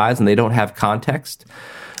with the sides and they don't have context,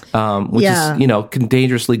 which is can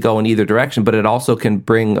dangerously go in either direction, but it also can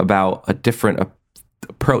bring about a different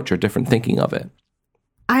approach or different thinking of it.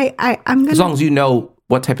 As long as you know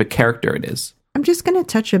what type of character it is. I'm just going to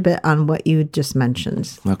touch a bit on what you just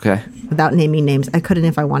mentioned. Okay. Without naming names. I couldn't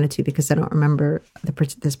if I wanted to, because I don't remember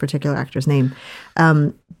this particular actor's name.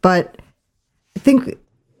 But I think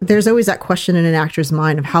there's always that question in an actor's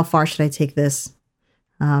mind of, how far should I take this?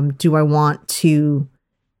 Do I want to,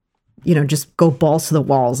 just go balls to the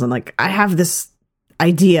walls and like, I have this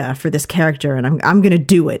idea for this character and I'm going to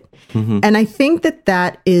do it. And I think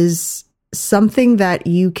that is something that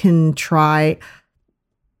you can try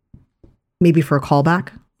maybe for a callback.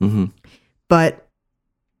 But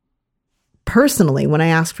personally, when I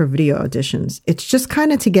ask for video auditions, it's just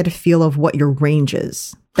kind of to get a feel of what your range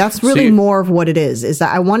is. That's really more of what it is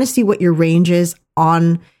that I want to see what your range is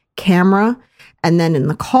on camera. And then in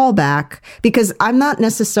the callback, because I'm not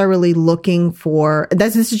necessarily looking for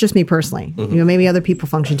this is just me personally. Maybe other people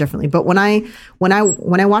function differently. But when I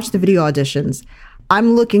watch the video auditions,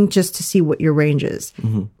 I'm looking just to see what your range is.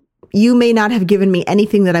 You may not have given me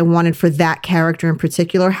anything that I wanted for that character in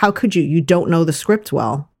particular. How could you? You don't know the script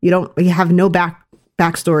well. You have no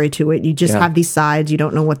backstory to it. You just have these sides. You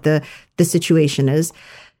don't know what the situation is.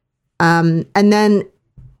 And then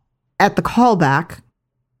at the callback,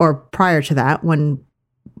 or prior to that, when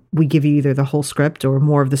we give you either the whole script or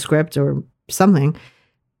more of the script or something,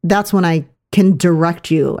 that's when I can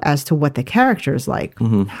direct you as to what the character is like,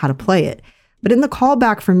 how to play it. But in the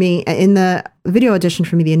callback for me, in the video audition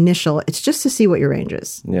for me, the initial, it's just to see what your range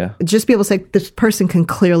is. Yeah. Just be able to say, this person can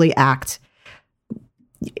clearly act.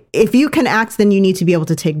 If you can act, then you need to be able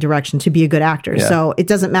to take direction to be a good actor. Yeah. So it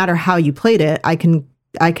doesn't matter how you played it. I can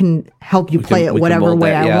help you play it we can whatever mold way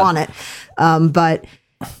that, I yeah. want it. But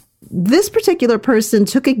this particular person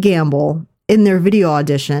took a gamble in their video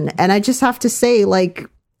audition. And I just have to say, like,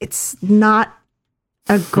 it's not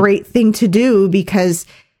a great thing to do, because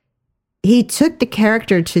he took the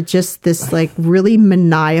character to just this like really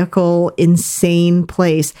maniacal, insane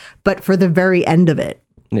place, but for the very end of it.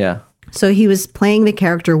 Yeah. So he was playing the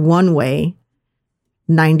character one way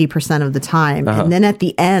 90% of the time. And then at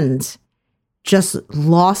the end, just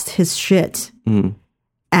lost his shit.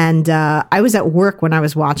 And I was at work when I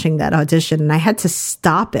was watching that audition, and I had to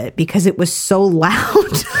stop it because it was so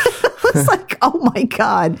loud. I was like, oh my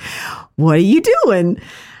God, what are you doing?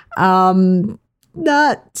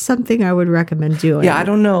 Not something I would recommend doing. Yeah, I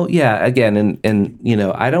don't know. Yeah, again, and you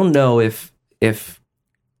know, I don't know if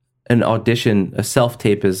an audition, a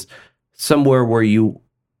self-tape is somewhere where you,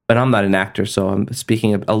 and I'm not an actor, so I'm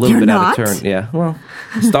speaking a little You're bit not? out of turn. Yeah, well,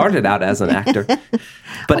 I started out as an actor.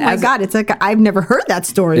 But Oh my God, it's like, I've never heard that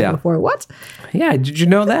story Yeah. before. What? Yeah, did you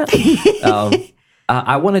know that?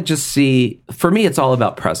 I want to just see, for me, it's all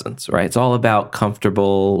about presence, right? It's all about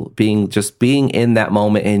comfortable being in that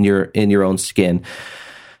moment in your own skin.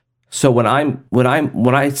 So when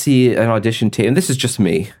I see an audition tape, and this is just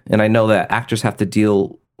me, and I know that actors have to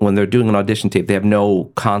deal when they're doing an audition tape, they have no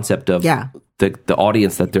concept of the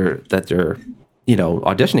audience that they're you know,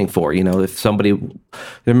 auditioning for. You know, if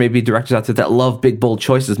there may be directors out there that love big, bold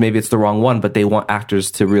choices, maybe it's the wrong one, but they want actors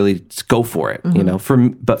to really go for it, you know.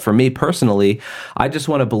 But for me personally, I just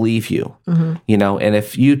want to believe you, you know, and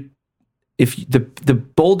if the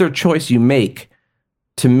bolder choice you make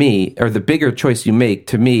to me, or the bigger choice you make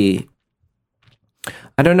to me,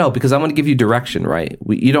 I don't know, because I want to give you direction, right?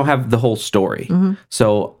 You don't have the whole story.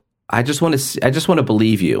 So I just want to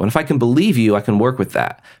believe you. And if I can believe you, I can work with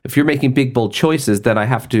that. If you're making big, bold choices, then I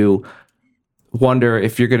have to wonder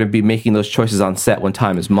if you're going to be making those choices on set when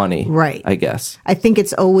time is money. Right. I guess. I think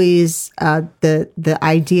it's always the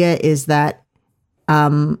idea is that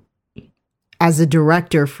as a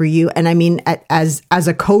director for you, and I mean as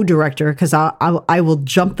a co-director, because I will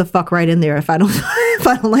jump the fuck right in there if I don't if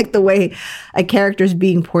I don't like the way a character is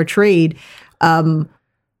being portrayed.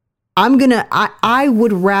 I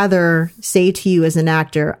would rather say to you as an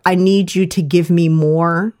actor, I need you to give me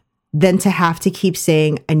more than to have to keep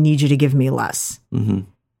saying, I need you to give me less.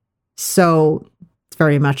 So it's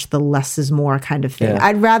very much the less is more kind of thing. Yeah.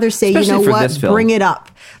 I'd rather say, Especially you know for what, this film. bring it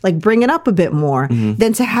up a bit more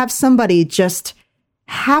than to have somebody just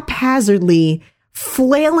haphazardly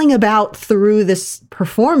flailing about through this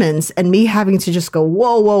performance and me having to just go,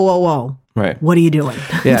 whoa, whoa, whoa, whoa. Right. What are you doing?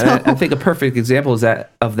 Yeah, and I think a perfect example is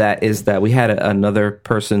that we had another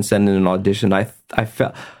person send in an audition. I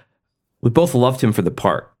felt we both loved him for the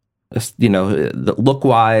part, you know, look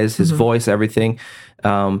wise, his voice, everything.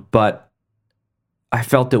 But I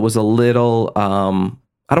felt it was a little, I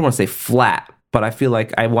don't want to say flat, but I feel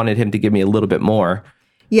like I wanted him to give me a little bit more.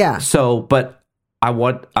 Yeah. So, but I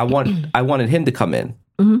wanted him to come in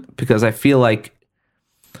because I feel like,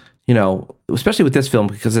 you know, especially with this film,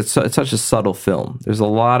 because it's such a subtle film. There's a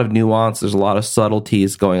lot of nuance. There's a lot of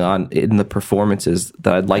subtleties going on in the performances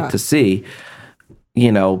that I'd like to see.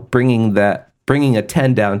 You know, bringing a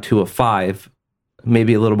 10 down to a 5,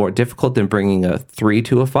 maybe a little more difficult than bringing a 3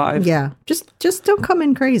 to a 5. Yeah. Just don't come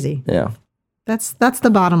in crazy. Yeah. That's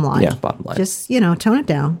the bottom line. Yeah, bottom line. Just, you know, tone it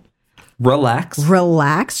down. Relax.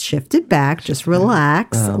 Shift it back. Just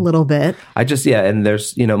relax a little bit. And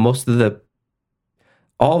there's, you know,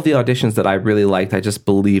 all of the auditions that I really liked, I just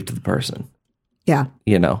believed the person. Yeah.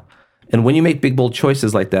 You know, and when you make big, bold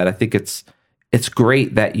choices like that, I think it's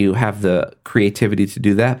great that you have the creativity to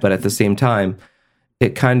do that. But at the same time,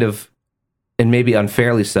 it kind of, and maybe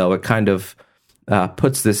unfairly so, it kind of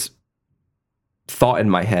puts this thought in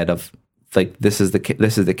my head of like, this is the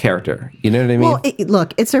character. You know what I mean? Well,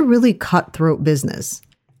 look, it's a really cutthroat business,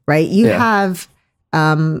 right? You have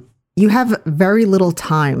very little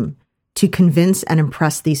time to convince and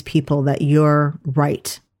impress these people that you're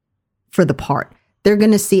right for the part. They're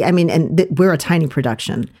going to see, I mean, and we're a tiny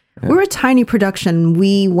production. Yeah. We're a tiny production.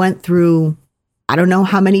 We went through, I don't know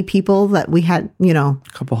how many people that we had, you know.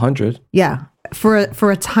 A couple hundred. Yeah. For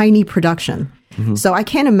a tiny production. So I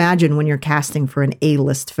can't imagine when you're casting for an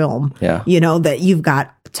A-list film, Yeah. that you've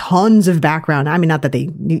got tons of background. I mean, not that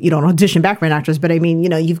you don't audition background actors, but I mean,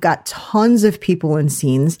 you've got tons of people in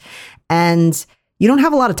scenes and you don't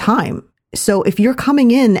have a lot of time. So if you're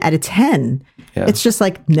coming in at a 10, it's just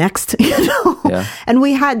like next, Yeah. And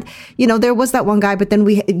we had, there was that one guy, but then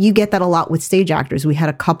you get that a lot with stage actors. We had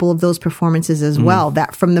a couple of those performances as well,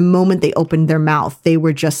 that from the moment they opened their mouth, they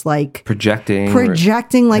were just like projecting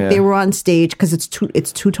like they were on stage, because it's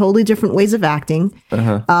two totally different ways of acting.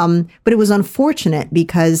 But it was unfortunate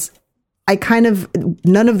because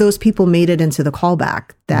none of those people made it into the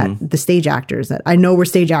callback, that the stage actors that I know were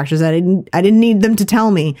stage actors. I didn't need them to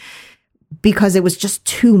tell me, because it was just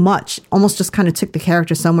too much. Almost just kind of took the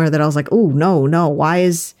character somewhere that I was like, oh, no. Why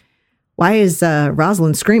is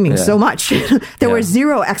Rosalind screaming so much? There were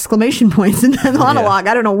 0 exclamation points in the monologue.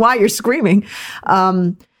 I don't know why you're screaming.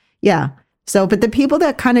 So, but the people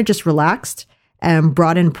that kind of just relaxed and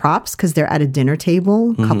brought in props, because they're at a dinner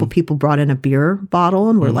table. A couple people brought in a beer bottle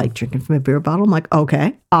and were like drinking from a beer bottle. I'm like,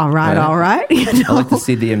 okay, all right. I like to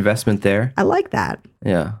see the investment there. I like that.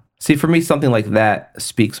 Yeah. See, for me, something like that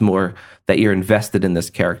speaks more that you're invested in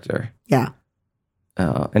this character. Yeah.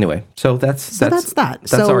 Anyway, so that's that.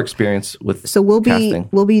 That's our experience with casting.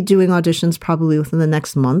 We'll be doing auditions probably within the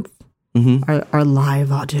next month. Our live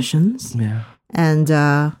auditions. Yeah. And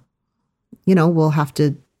we'll have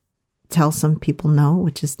to tell some people no,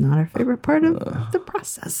 which is not our favorite part of the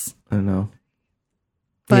process. I know.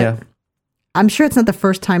 But I'm sure it's not the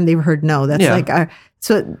first time they've heard no. That's like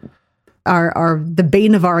the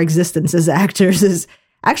bane of our existence as actors is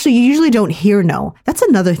actually, you usually don't hear no. That's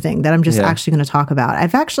another thing that I'm just actually going to talk about.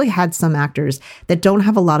 I've actually had some actors that don't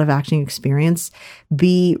have a lot of acting experience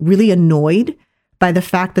be really annoyed by the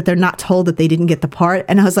fact that they're not told that they didn't get the part.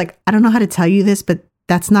 And I was like, I don't know how to tell you this, but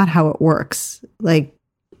that's not how it works. Like,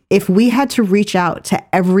 if we had to reach out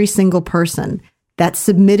to every single person that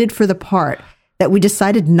submitted for the part that we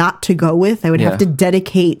decided not to go with, I would have to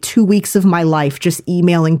dedicate 2 weeks of my life just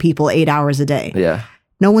emailing people 8 hours a day. Yeah.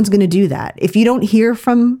 No one's going to do that. If you don't hear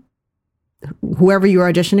from whoever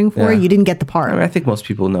you're auditioning for, you didn't get the part. I mean, I think most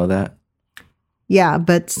people know that. Yeah,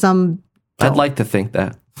 but some don't. I'd like to think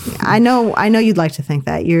that. I know you'd like to think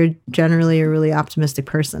that. You're generally a really optimistic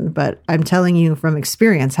person, but I'm telling you from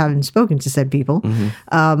experience, having spoken to said people,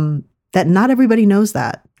 that not everybody knows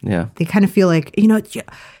that. Yeah. They kind of feel like, you know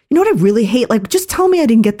what I really hate? Like, just tell me I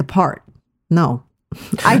didn't get the part. No,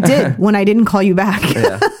 I did when I didn't call you back.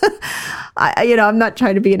 Yeah. I'm not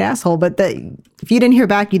trying to be an asshole, but if you didn't hear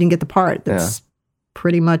back, you didn't get the part. That's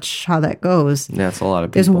pretty much how that goes. Yeah, it's a lot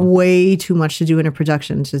of people. There's way too much to do in a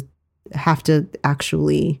production to have to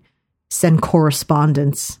actually send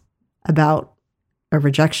correspondence about a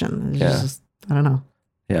rejection. It's just, I don't know.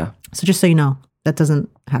 Yeah. So just so you know, that doesn't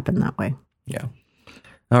happen that way. Yeah.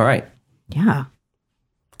 All right. Yeah.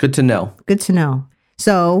 Good to know. Good to know.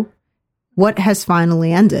 So what has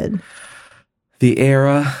finally ended? The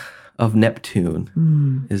era of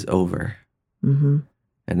Neptune is over. Mm-hmm.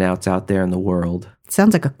 And now it's out there in the world. It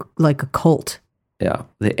sounds like a cult. Yeah.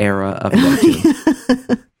 The era of Neptune.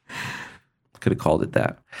 Could have called it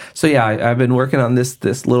that. So yeah, I've been working on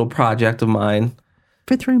this little project of mine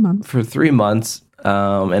for 3 months. For 3 months,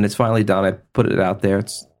 and it's finally done. I put it out there.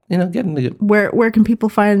 It's getting to get. Where can people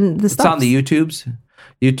find the stuff? It's on the YouTubes,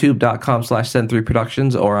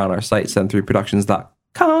 youtube.com/Send3Productions, or on our site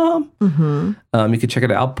send3productions.com. You can check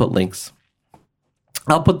it out. I'll put links.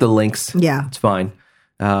 I'll put the links. Yeah, it's fine.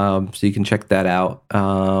 So you can check that out.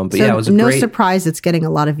 But it was no surprise it's getting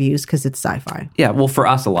a lot of views because it's sci-fi. Yeah, well, for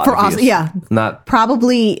us, a lot for of us, views. yeah. Not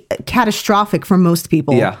probably catastrophic for most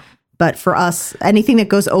people. Yeah. But for us, anything that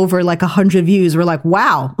goes over like 100 views, we're like,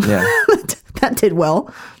 wow, yeah. that did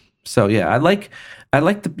well. So yeah, I like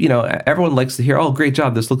the, everyone likes to hear, oh, great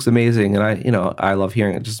job, this looks amazing. And I love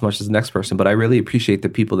hearing it just as much as the next person, but I really appreciate the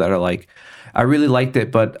people that are like, I really liked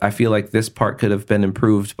it, but I feel like this part could have been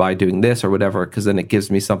improved by doing this or whatever, because then it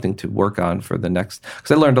gives me something to work on for the next,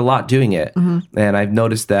 because I learned a lot doing it. And I've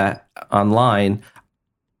noticed that online,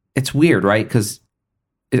 it's weird, right? Because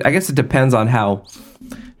I guess it depends on how,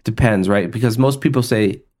 right? Because most people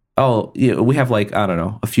say, oh, we have like, I don't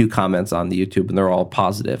know, a few comments on the YouTube and they're all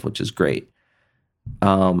positive, which is great.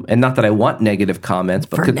 And not that I want negative comments,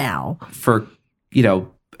 but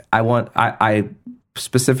I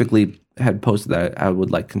specifically had posted that I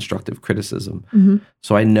would like constructive criticism.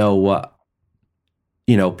 So I know what,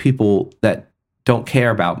 people that don't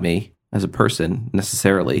care about me as a person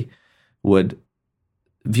necessarily would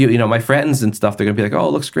view, my friends and stuff, they're going to be like, oh,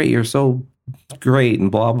 it looks great. You're so great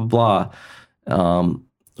and blah, blah, blah.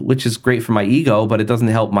 which is great for my ego, but it doesn't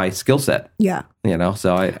help my skill set. Yeah. You know,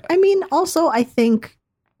 so I mean, also, I think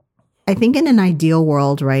in an ideal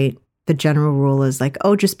world, right, the general rule is like,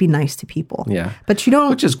 oh, just be nice to people. Yeah. But you don't,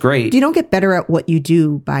 which is great. You don't get better at what you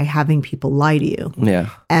do by having people lie to you. Yeah.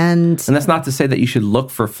 And that's not to say that you should look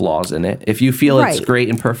for flaws in it. If you feel it's great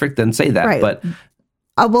and perfect, then say that. Right. But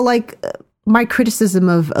well, like my criticism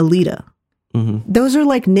of Alita, those are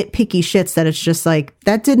like nitpicky shits that it's just like,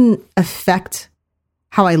 that didn't affect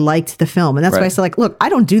how I liked the film. And that's why I said, like, look, I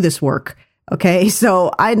don't do this work. Okay.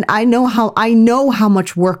 So I know how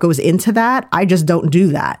much work goes into that. I just don't do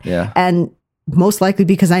that. Yeah. And most likely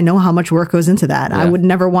because I know how much work goes into that. Yeah. I would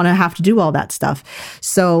never want to have to do all that stuff.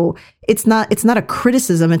 So it's not a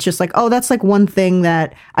criticism. It's just like, oh, that's like one thing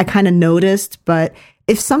that I kind of noticed. But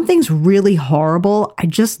if something's really horrible, I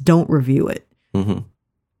just don't review it.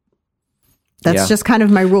 That's just kind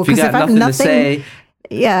of my rule. Because if I have nothing to say,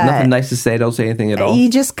 nothing nice to say, don't say anything at all. You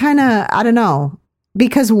just kind of, I don't know,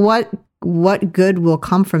 because what good will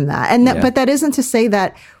come from that? And but that isn't to say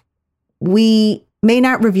that we may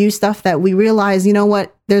not review stuff that we realize, you know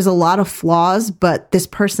what, there's a lot of flaws, but this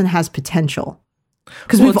person has potential.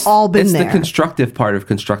 Because we've all been there. It's the constructive part of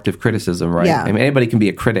constructive criticism, right? Yeah. I mean, anybody can be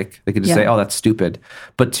a critic. They can just say, oh, that's stupid.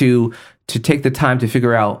 But to take the time to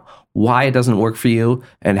figure out why it doesn't work for you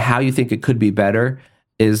and how you think it could be better,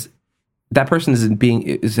 is that person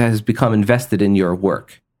has become invested in your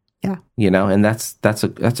work. Yeah. You know, and that's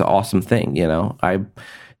an awesome thing, you know.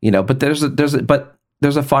 But there's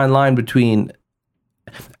a fine line between,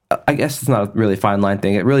 I guess it's not a really fine line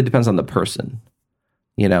thing. It really depends on the person,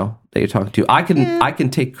 you know, that you're talking to. I can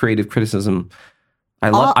take creative criticism. I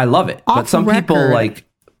love it. But some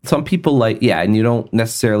people like, and you don't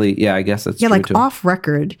necessarily, I guess that's true like too. Off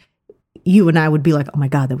record, you and I would be like, oh my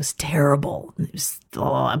God, that was terrible.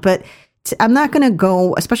 But I'm not going to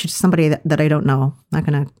go, especially to somebody that I don't know, I'm not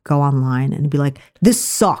going to go online and be like, this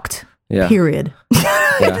sucked, period.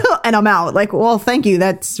 And I'm out. Like, well, thank you.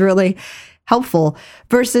 That's really helpful.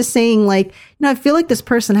 Versus saying like, I feel like this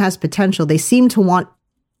person has potential. They seem to want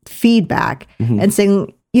feedback and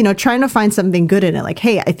saying, trying to find something good in it. Like,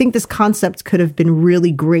 hey, I think this concept could have been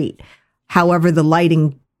really great. However, the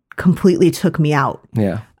lighting completely took me out.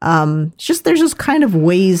 Yeah. There's just kind of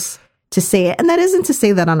ways to say it. And that isn't to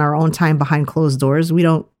say that on our own time behind closed doors, we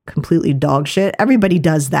don't completely dog shit. Everybody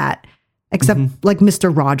does that, except like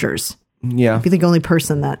Mr. Rogers. Yeah. I'd be the only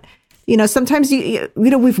person that, sometimes,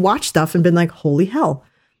 we've watched stuff and been like, holy hell,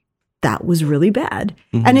 that was really bad.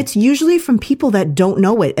 And it's usually from people that don't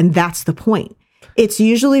know it. And that's the point. It's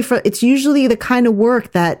usually the kind of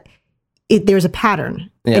work that there's a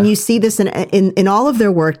pattern. Yeah. And you see this in all of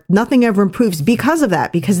their work. Nothing ever improves because of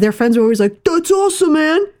that, because their friends are always like, that's awesome,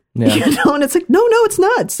 man. Yeah. And it's like, no, it's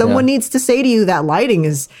not. Someone needs to say to you that lighting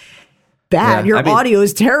is bad. Your audio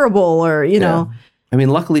is terrible, or, know. I mean,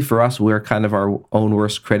 luckily for us, we're kind of our own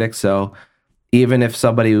worst critics. So even if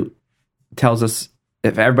everybody tells us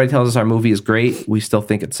our movie is great, we still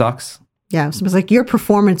think it sucks. Yeah. Someone's like, your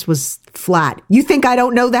performance was flat. You think I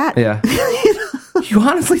don't know that? Yeah. You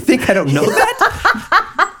honestly think I don't know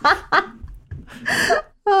that?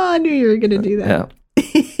 Oh, I knew you were going to do that.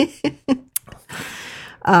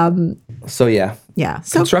 Yeah. Yeah.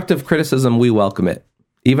 So constructive criticism, we welcome it.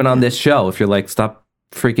 Even on this show, if you're like, stop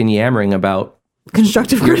freaking yammering about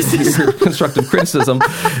constructive criticism. Constructive criticism.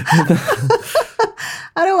 I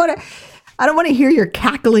don't want to hear your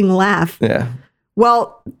cackling laugh. Yeah.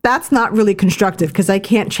 Well, that's not really constructive because I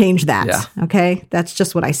can't change that. Yeah. Okay? That's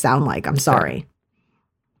just what I sound like. I'm sorry.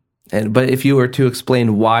 But if you were to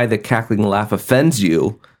explain why the cackling laugh offends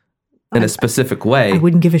you in a specific way, I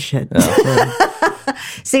wouldn't give a shit.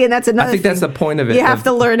 See, and that's another I think thing. that's the point of it. You have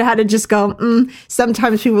to learn how to just go,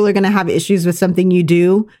 sometimes people are going to have issues with something you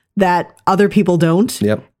do that other people don't.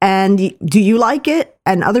 Yep. And do you like it?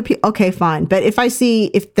 And other people, okay, fine. But if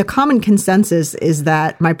the common consensus is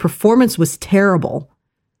that my performance was terrible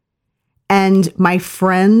and my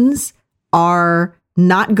friends are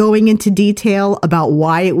not going into detail about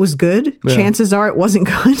why it was good, chances are it wasn't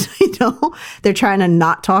good. They're trying to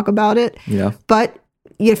not talk about it. Yeah. But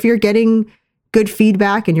if you're getting good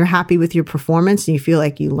feedback and you're happy with your performance and you feel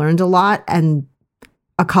like you learned a lot, and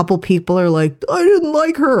a couple people are like, I didn't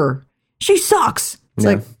like her, she sucks. It's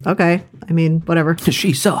like, okay, I mean, whatever.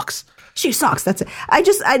 She sucks. She sucks. That's it.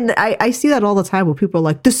 I see that all the time where people are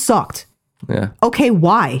like, this sucked. Yeah. Okay,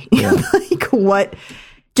 why? Yeah. Like what?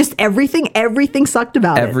 Just everything sucked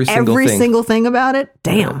about it. Every single thing about it.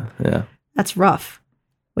 Damn. Yeah. That's rough.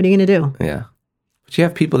 What are you going to do? Yeah. But you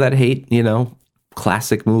have people that hate,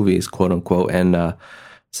 classic movies, quote unquote. And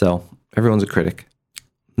so everyone's a critic.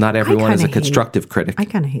 Not everyone is a kinda hate- constructive critic. I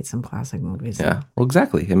kind of hate some classic movies. Yeah, well,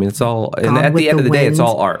 exactly. I mean, it's all, and Gone at with the end the of the day, it's Wind.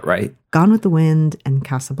 all art, right? Gone with the Wind and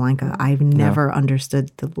Casablanca. I've never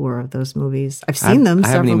understood the lure of those movies. I've seen them I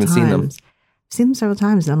haven't several even times. seen them. I've seen them several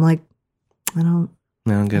times, and I'm like, I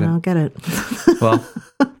don't get it. Well,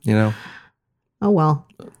 you know, Oh well.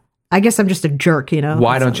 I guess I'm just a jerk, you know.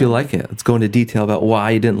 why don't you like it? Let's go into detail about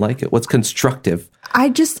why you didn't like it. What's constructive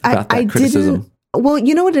about that criticism? didn't. Well,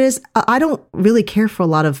 you know what it is? I don't really care for a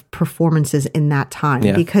lot of performances in that time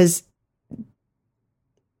Yeah. because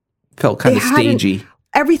Felt kind of they hadn't- stagey.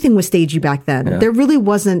 everything was stagey back then. Yeah. There really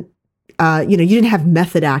wasn't, you didn't have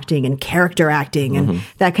method acting and character acting and Mm-hmm.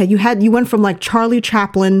 that kind. You went from like Charlie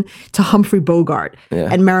Chaplin to Humphrey Bogart Yeah.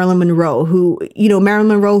 and Marilyn Monroe,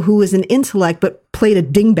 who was an intellect but played a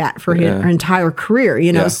dingbat for her entire career.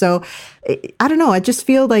 Yeah. So I don't know. I just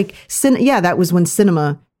feel like that was when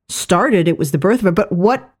cinema started. It was the birth of it. But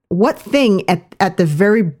what thing at the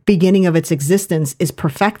very beginning of its existence is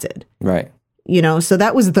perfected? Right. So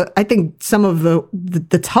that was I think some of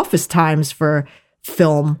the toughest times for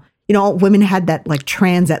film. Women had that like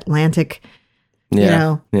transatlantic,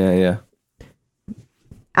 Yeah. Yeah.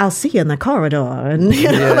 I'll see you in the corridor. And,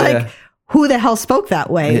 Yeah. who the hell spoke that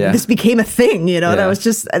way? Yeah. This became a thing, that was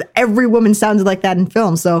just, every woman sounded like that in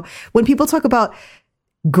film. So when people talk about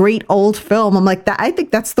great old film, I'm like, I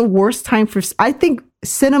think that's the worst time I think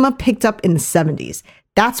cinema picked up in the 70s.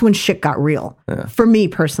 That's when shit got real for me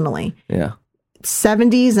personally. Yeah.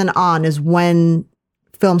 70s and on is when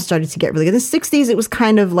film started to get really good. In the 60s, it was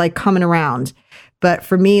kind of like coming around. But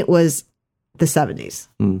for me, it was the 70s.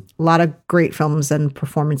 A lot of great films and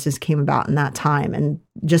performances came about in that time and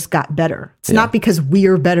just got better. It's not because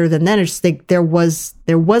we're better than then. It's just like there was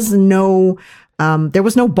no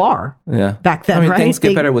bar back then, right? Things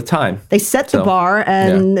get better with time. They set the bar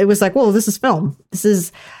and it was like, well, this is film.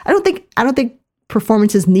 I don't think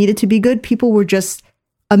performances needed to be good. People were just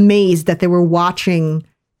amazed that they were watching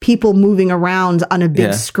people moving around on a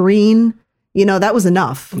big screen. That was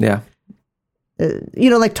enough. Yeah.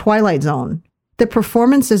 Like Twilight Zone. The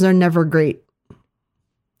performances are never great.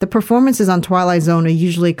 The performances on Twilight Zone are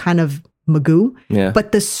usually kind of magoo. Yeah.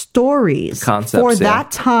 But the stories Concepts, for that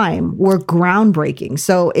time were groundbreaking.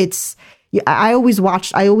 So I always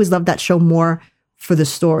loved that show more for the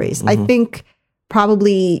stories. I think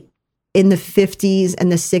probably in the 50s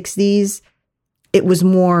and the 60s, it was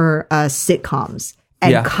more sitcoms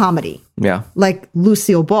and comedy. Yeah. Like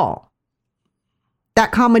Lucille Ball.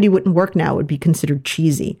 That comedy wouldn't work now. It would be considered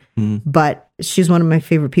cheesy. But she's one of my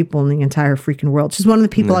favorite people in the entire freaking world. She's one of the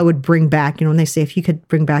people I would bring back. When they say if you could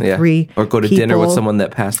bring back three or go to dinner with someone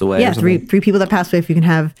that passed away. Yeah, or something. three people that passed away. If you can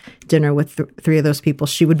have dinner with three of those people,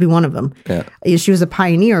 she would be one of them. Yeah. She was a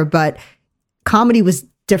pioneer, but comedy was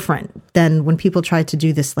different than when people tried to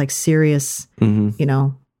do this like serious,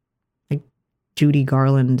 like Judy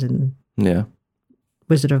Garland and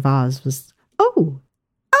Wizard of Oz was, oh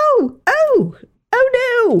no.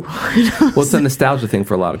 Well, it's a nostalgia thing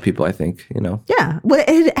for a lot of people, I think, Yeah. Well,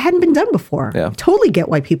 it hadn't been done before. Yeah. Totally get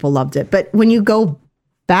why people loved it. But when you go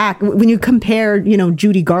back, when you compare,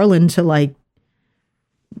 Judy Garland to like,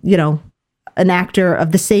 an actor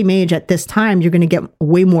of the same age at this time, you're going to get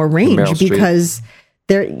way more range Meryl Streep. because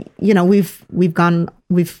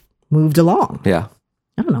we've moved along. Yeah.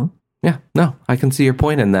 I don't know. Yeah. No, I can see your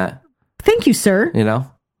point in that. Thank you, sir.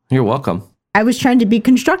 You're welcome. I was trying to be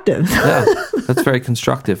constructive. Yeah. That's very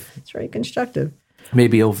constructive. It's very constructive.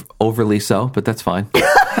 Maybe overly so, but that's fine.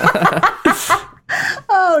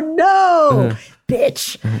 Oh no,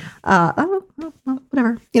 bitch.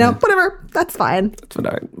 Whatever. Whatever. That's fine.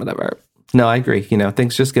 Whatever. No, I agree.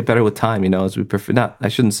 Things just get better with time, as we prefer. Not, I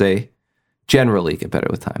shouldn't say generally get better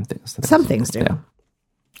with time. Some things do. Yeah.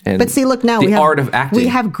 And but see, look, now the art of acting. We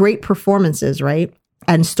have great performances, right?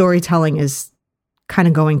 And storytelling is kind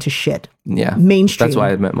of going to shit. Yeah. Mainstream. That's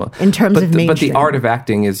why I meant more. In terms of mainstream. But the art of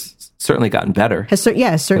acting is certainly gotten better. Has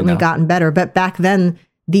certainly gotten better. But back then,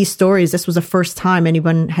 these stories, this was the first time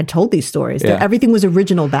anyone had told these stories. Yeah. Everything was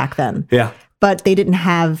original back then. Yeah. But they didn't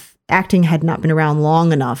have, acting had not been around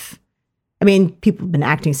long enough. I mean, people have been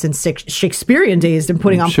acting since Shakespearean days and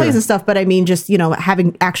putting on plays and stuff. But I mean, just,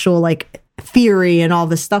 having actual like theory and all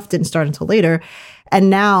this stuff didn't start until later. And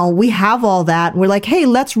now we have all that. We're like, hey,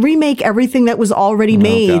 let's remake everything that was already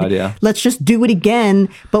made. God, yeah. Let's just do it again,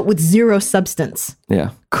 but with zero substance.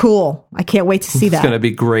 Yeah. Cool. I can't wait to see that. It's going to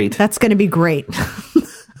be great. That's going to be great.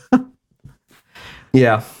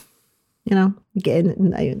 Yeah.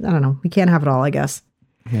 Again, I don't know. We can't have it all, I guess.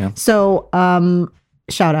 Yeah. So,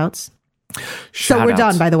 shout outs. So we're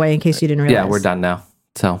done, by the way, in case you didn't realize. Yeah, we're done now.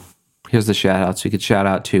 So here's the shout outs. We could shout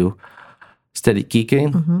out to Steady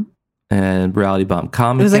Geeking and Reality Bomb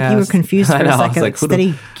Comic. It was like you were confused for I know, a I was second. like,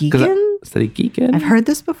 Steady Geekin? Steady Geekin? I've heard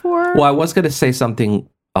this before. Well, I was going to say something.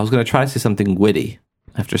 I was going to try to say something witty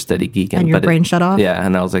after Steady Geekin. And your brain shut off? Yeah,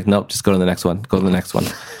 and I was like, nope, just go to the next one. Go to the next one.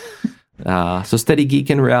 So Steady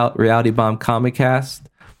Geekin, Reality Bomb Comic Cast,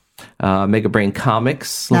 Mega Brain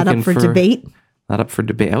Comics. Not up for debate? Not up for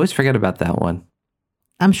debate. I always forget about that one.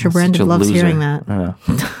 I'm sure Brandon loves hearing that.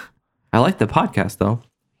 I like the podcast, though.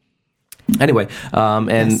 Anyway,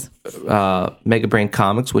 Mega Brain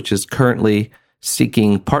Comics, which is currently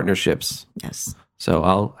seeking partnerships. Yes. So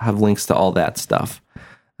I'll have links to all that stuff.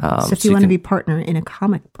 So if you want to be partner in a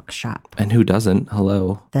comic book shop. And who doesn't?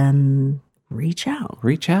 Hello. Then reach out.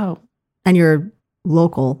 Reach out. And you're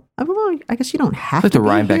local. I guess you don't have like to the be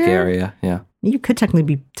Rhinebeck here. area, yeah. You could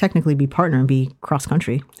technically be partner and be cross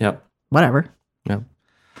country. Yep. Whatever. Yep.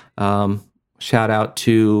 Shout out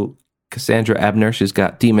to Cassandra Ebner. She's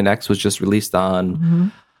got Demon X was just released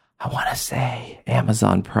on, I want to say,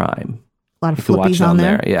 Amazon Prime. A lot of You can watch flippies it on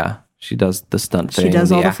there. Yeah. She does the stunt thing. She does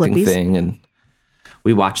and all the acting flippies. thing, and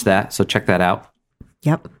we watched that. So check that out.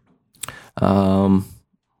 Yep.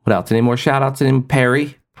 What else? Any more shout outs? Any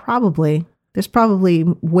Perry? Probably. There's probably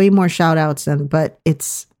way more shout outs but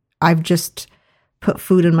I've just put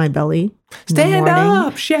food in my belly. in the Stand morning.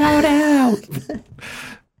 up, shout out.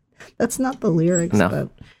 That's not the lyrics, No. but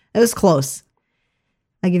it was close.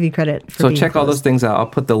 I give you credit for So being check all close. those things out. I'll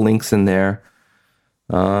put the links in there.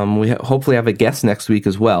 We hopefully have a guest next week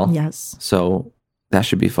as well. Yes. So that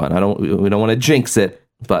should be fun. We don't want to jinx it,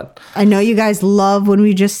 but I know you guys love when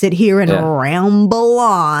we just sit here and ramble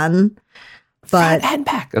on, but and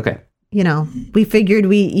back. Okay. We figured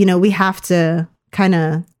we have to kind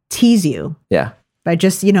of tease you Yeah. by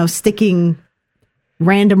just, sticking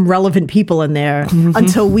random relevant people in there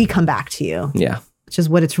until we come back to you, Yeah. which is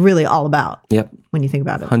what it's really all about Yep. when you think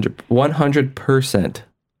about it. 100%.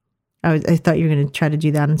 I thought you were going to try to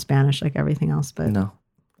do that in Spanish like everything else, but No,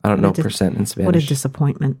 I don't know What a percent in Spanish. what a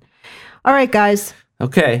disappointment. All right, guys.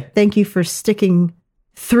 Okay. Thank you for sticking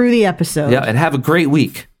through the episode. Yeah, and have a great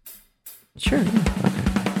week. Sure.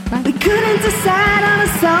 We couldn't decide on a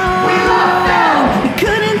song. We love them. We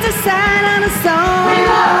couldn't decide on a song. We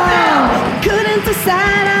love them. We couldn't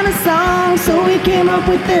decide on a song, so we came up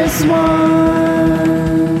with this one.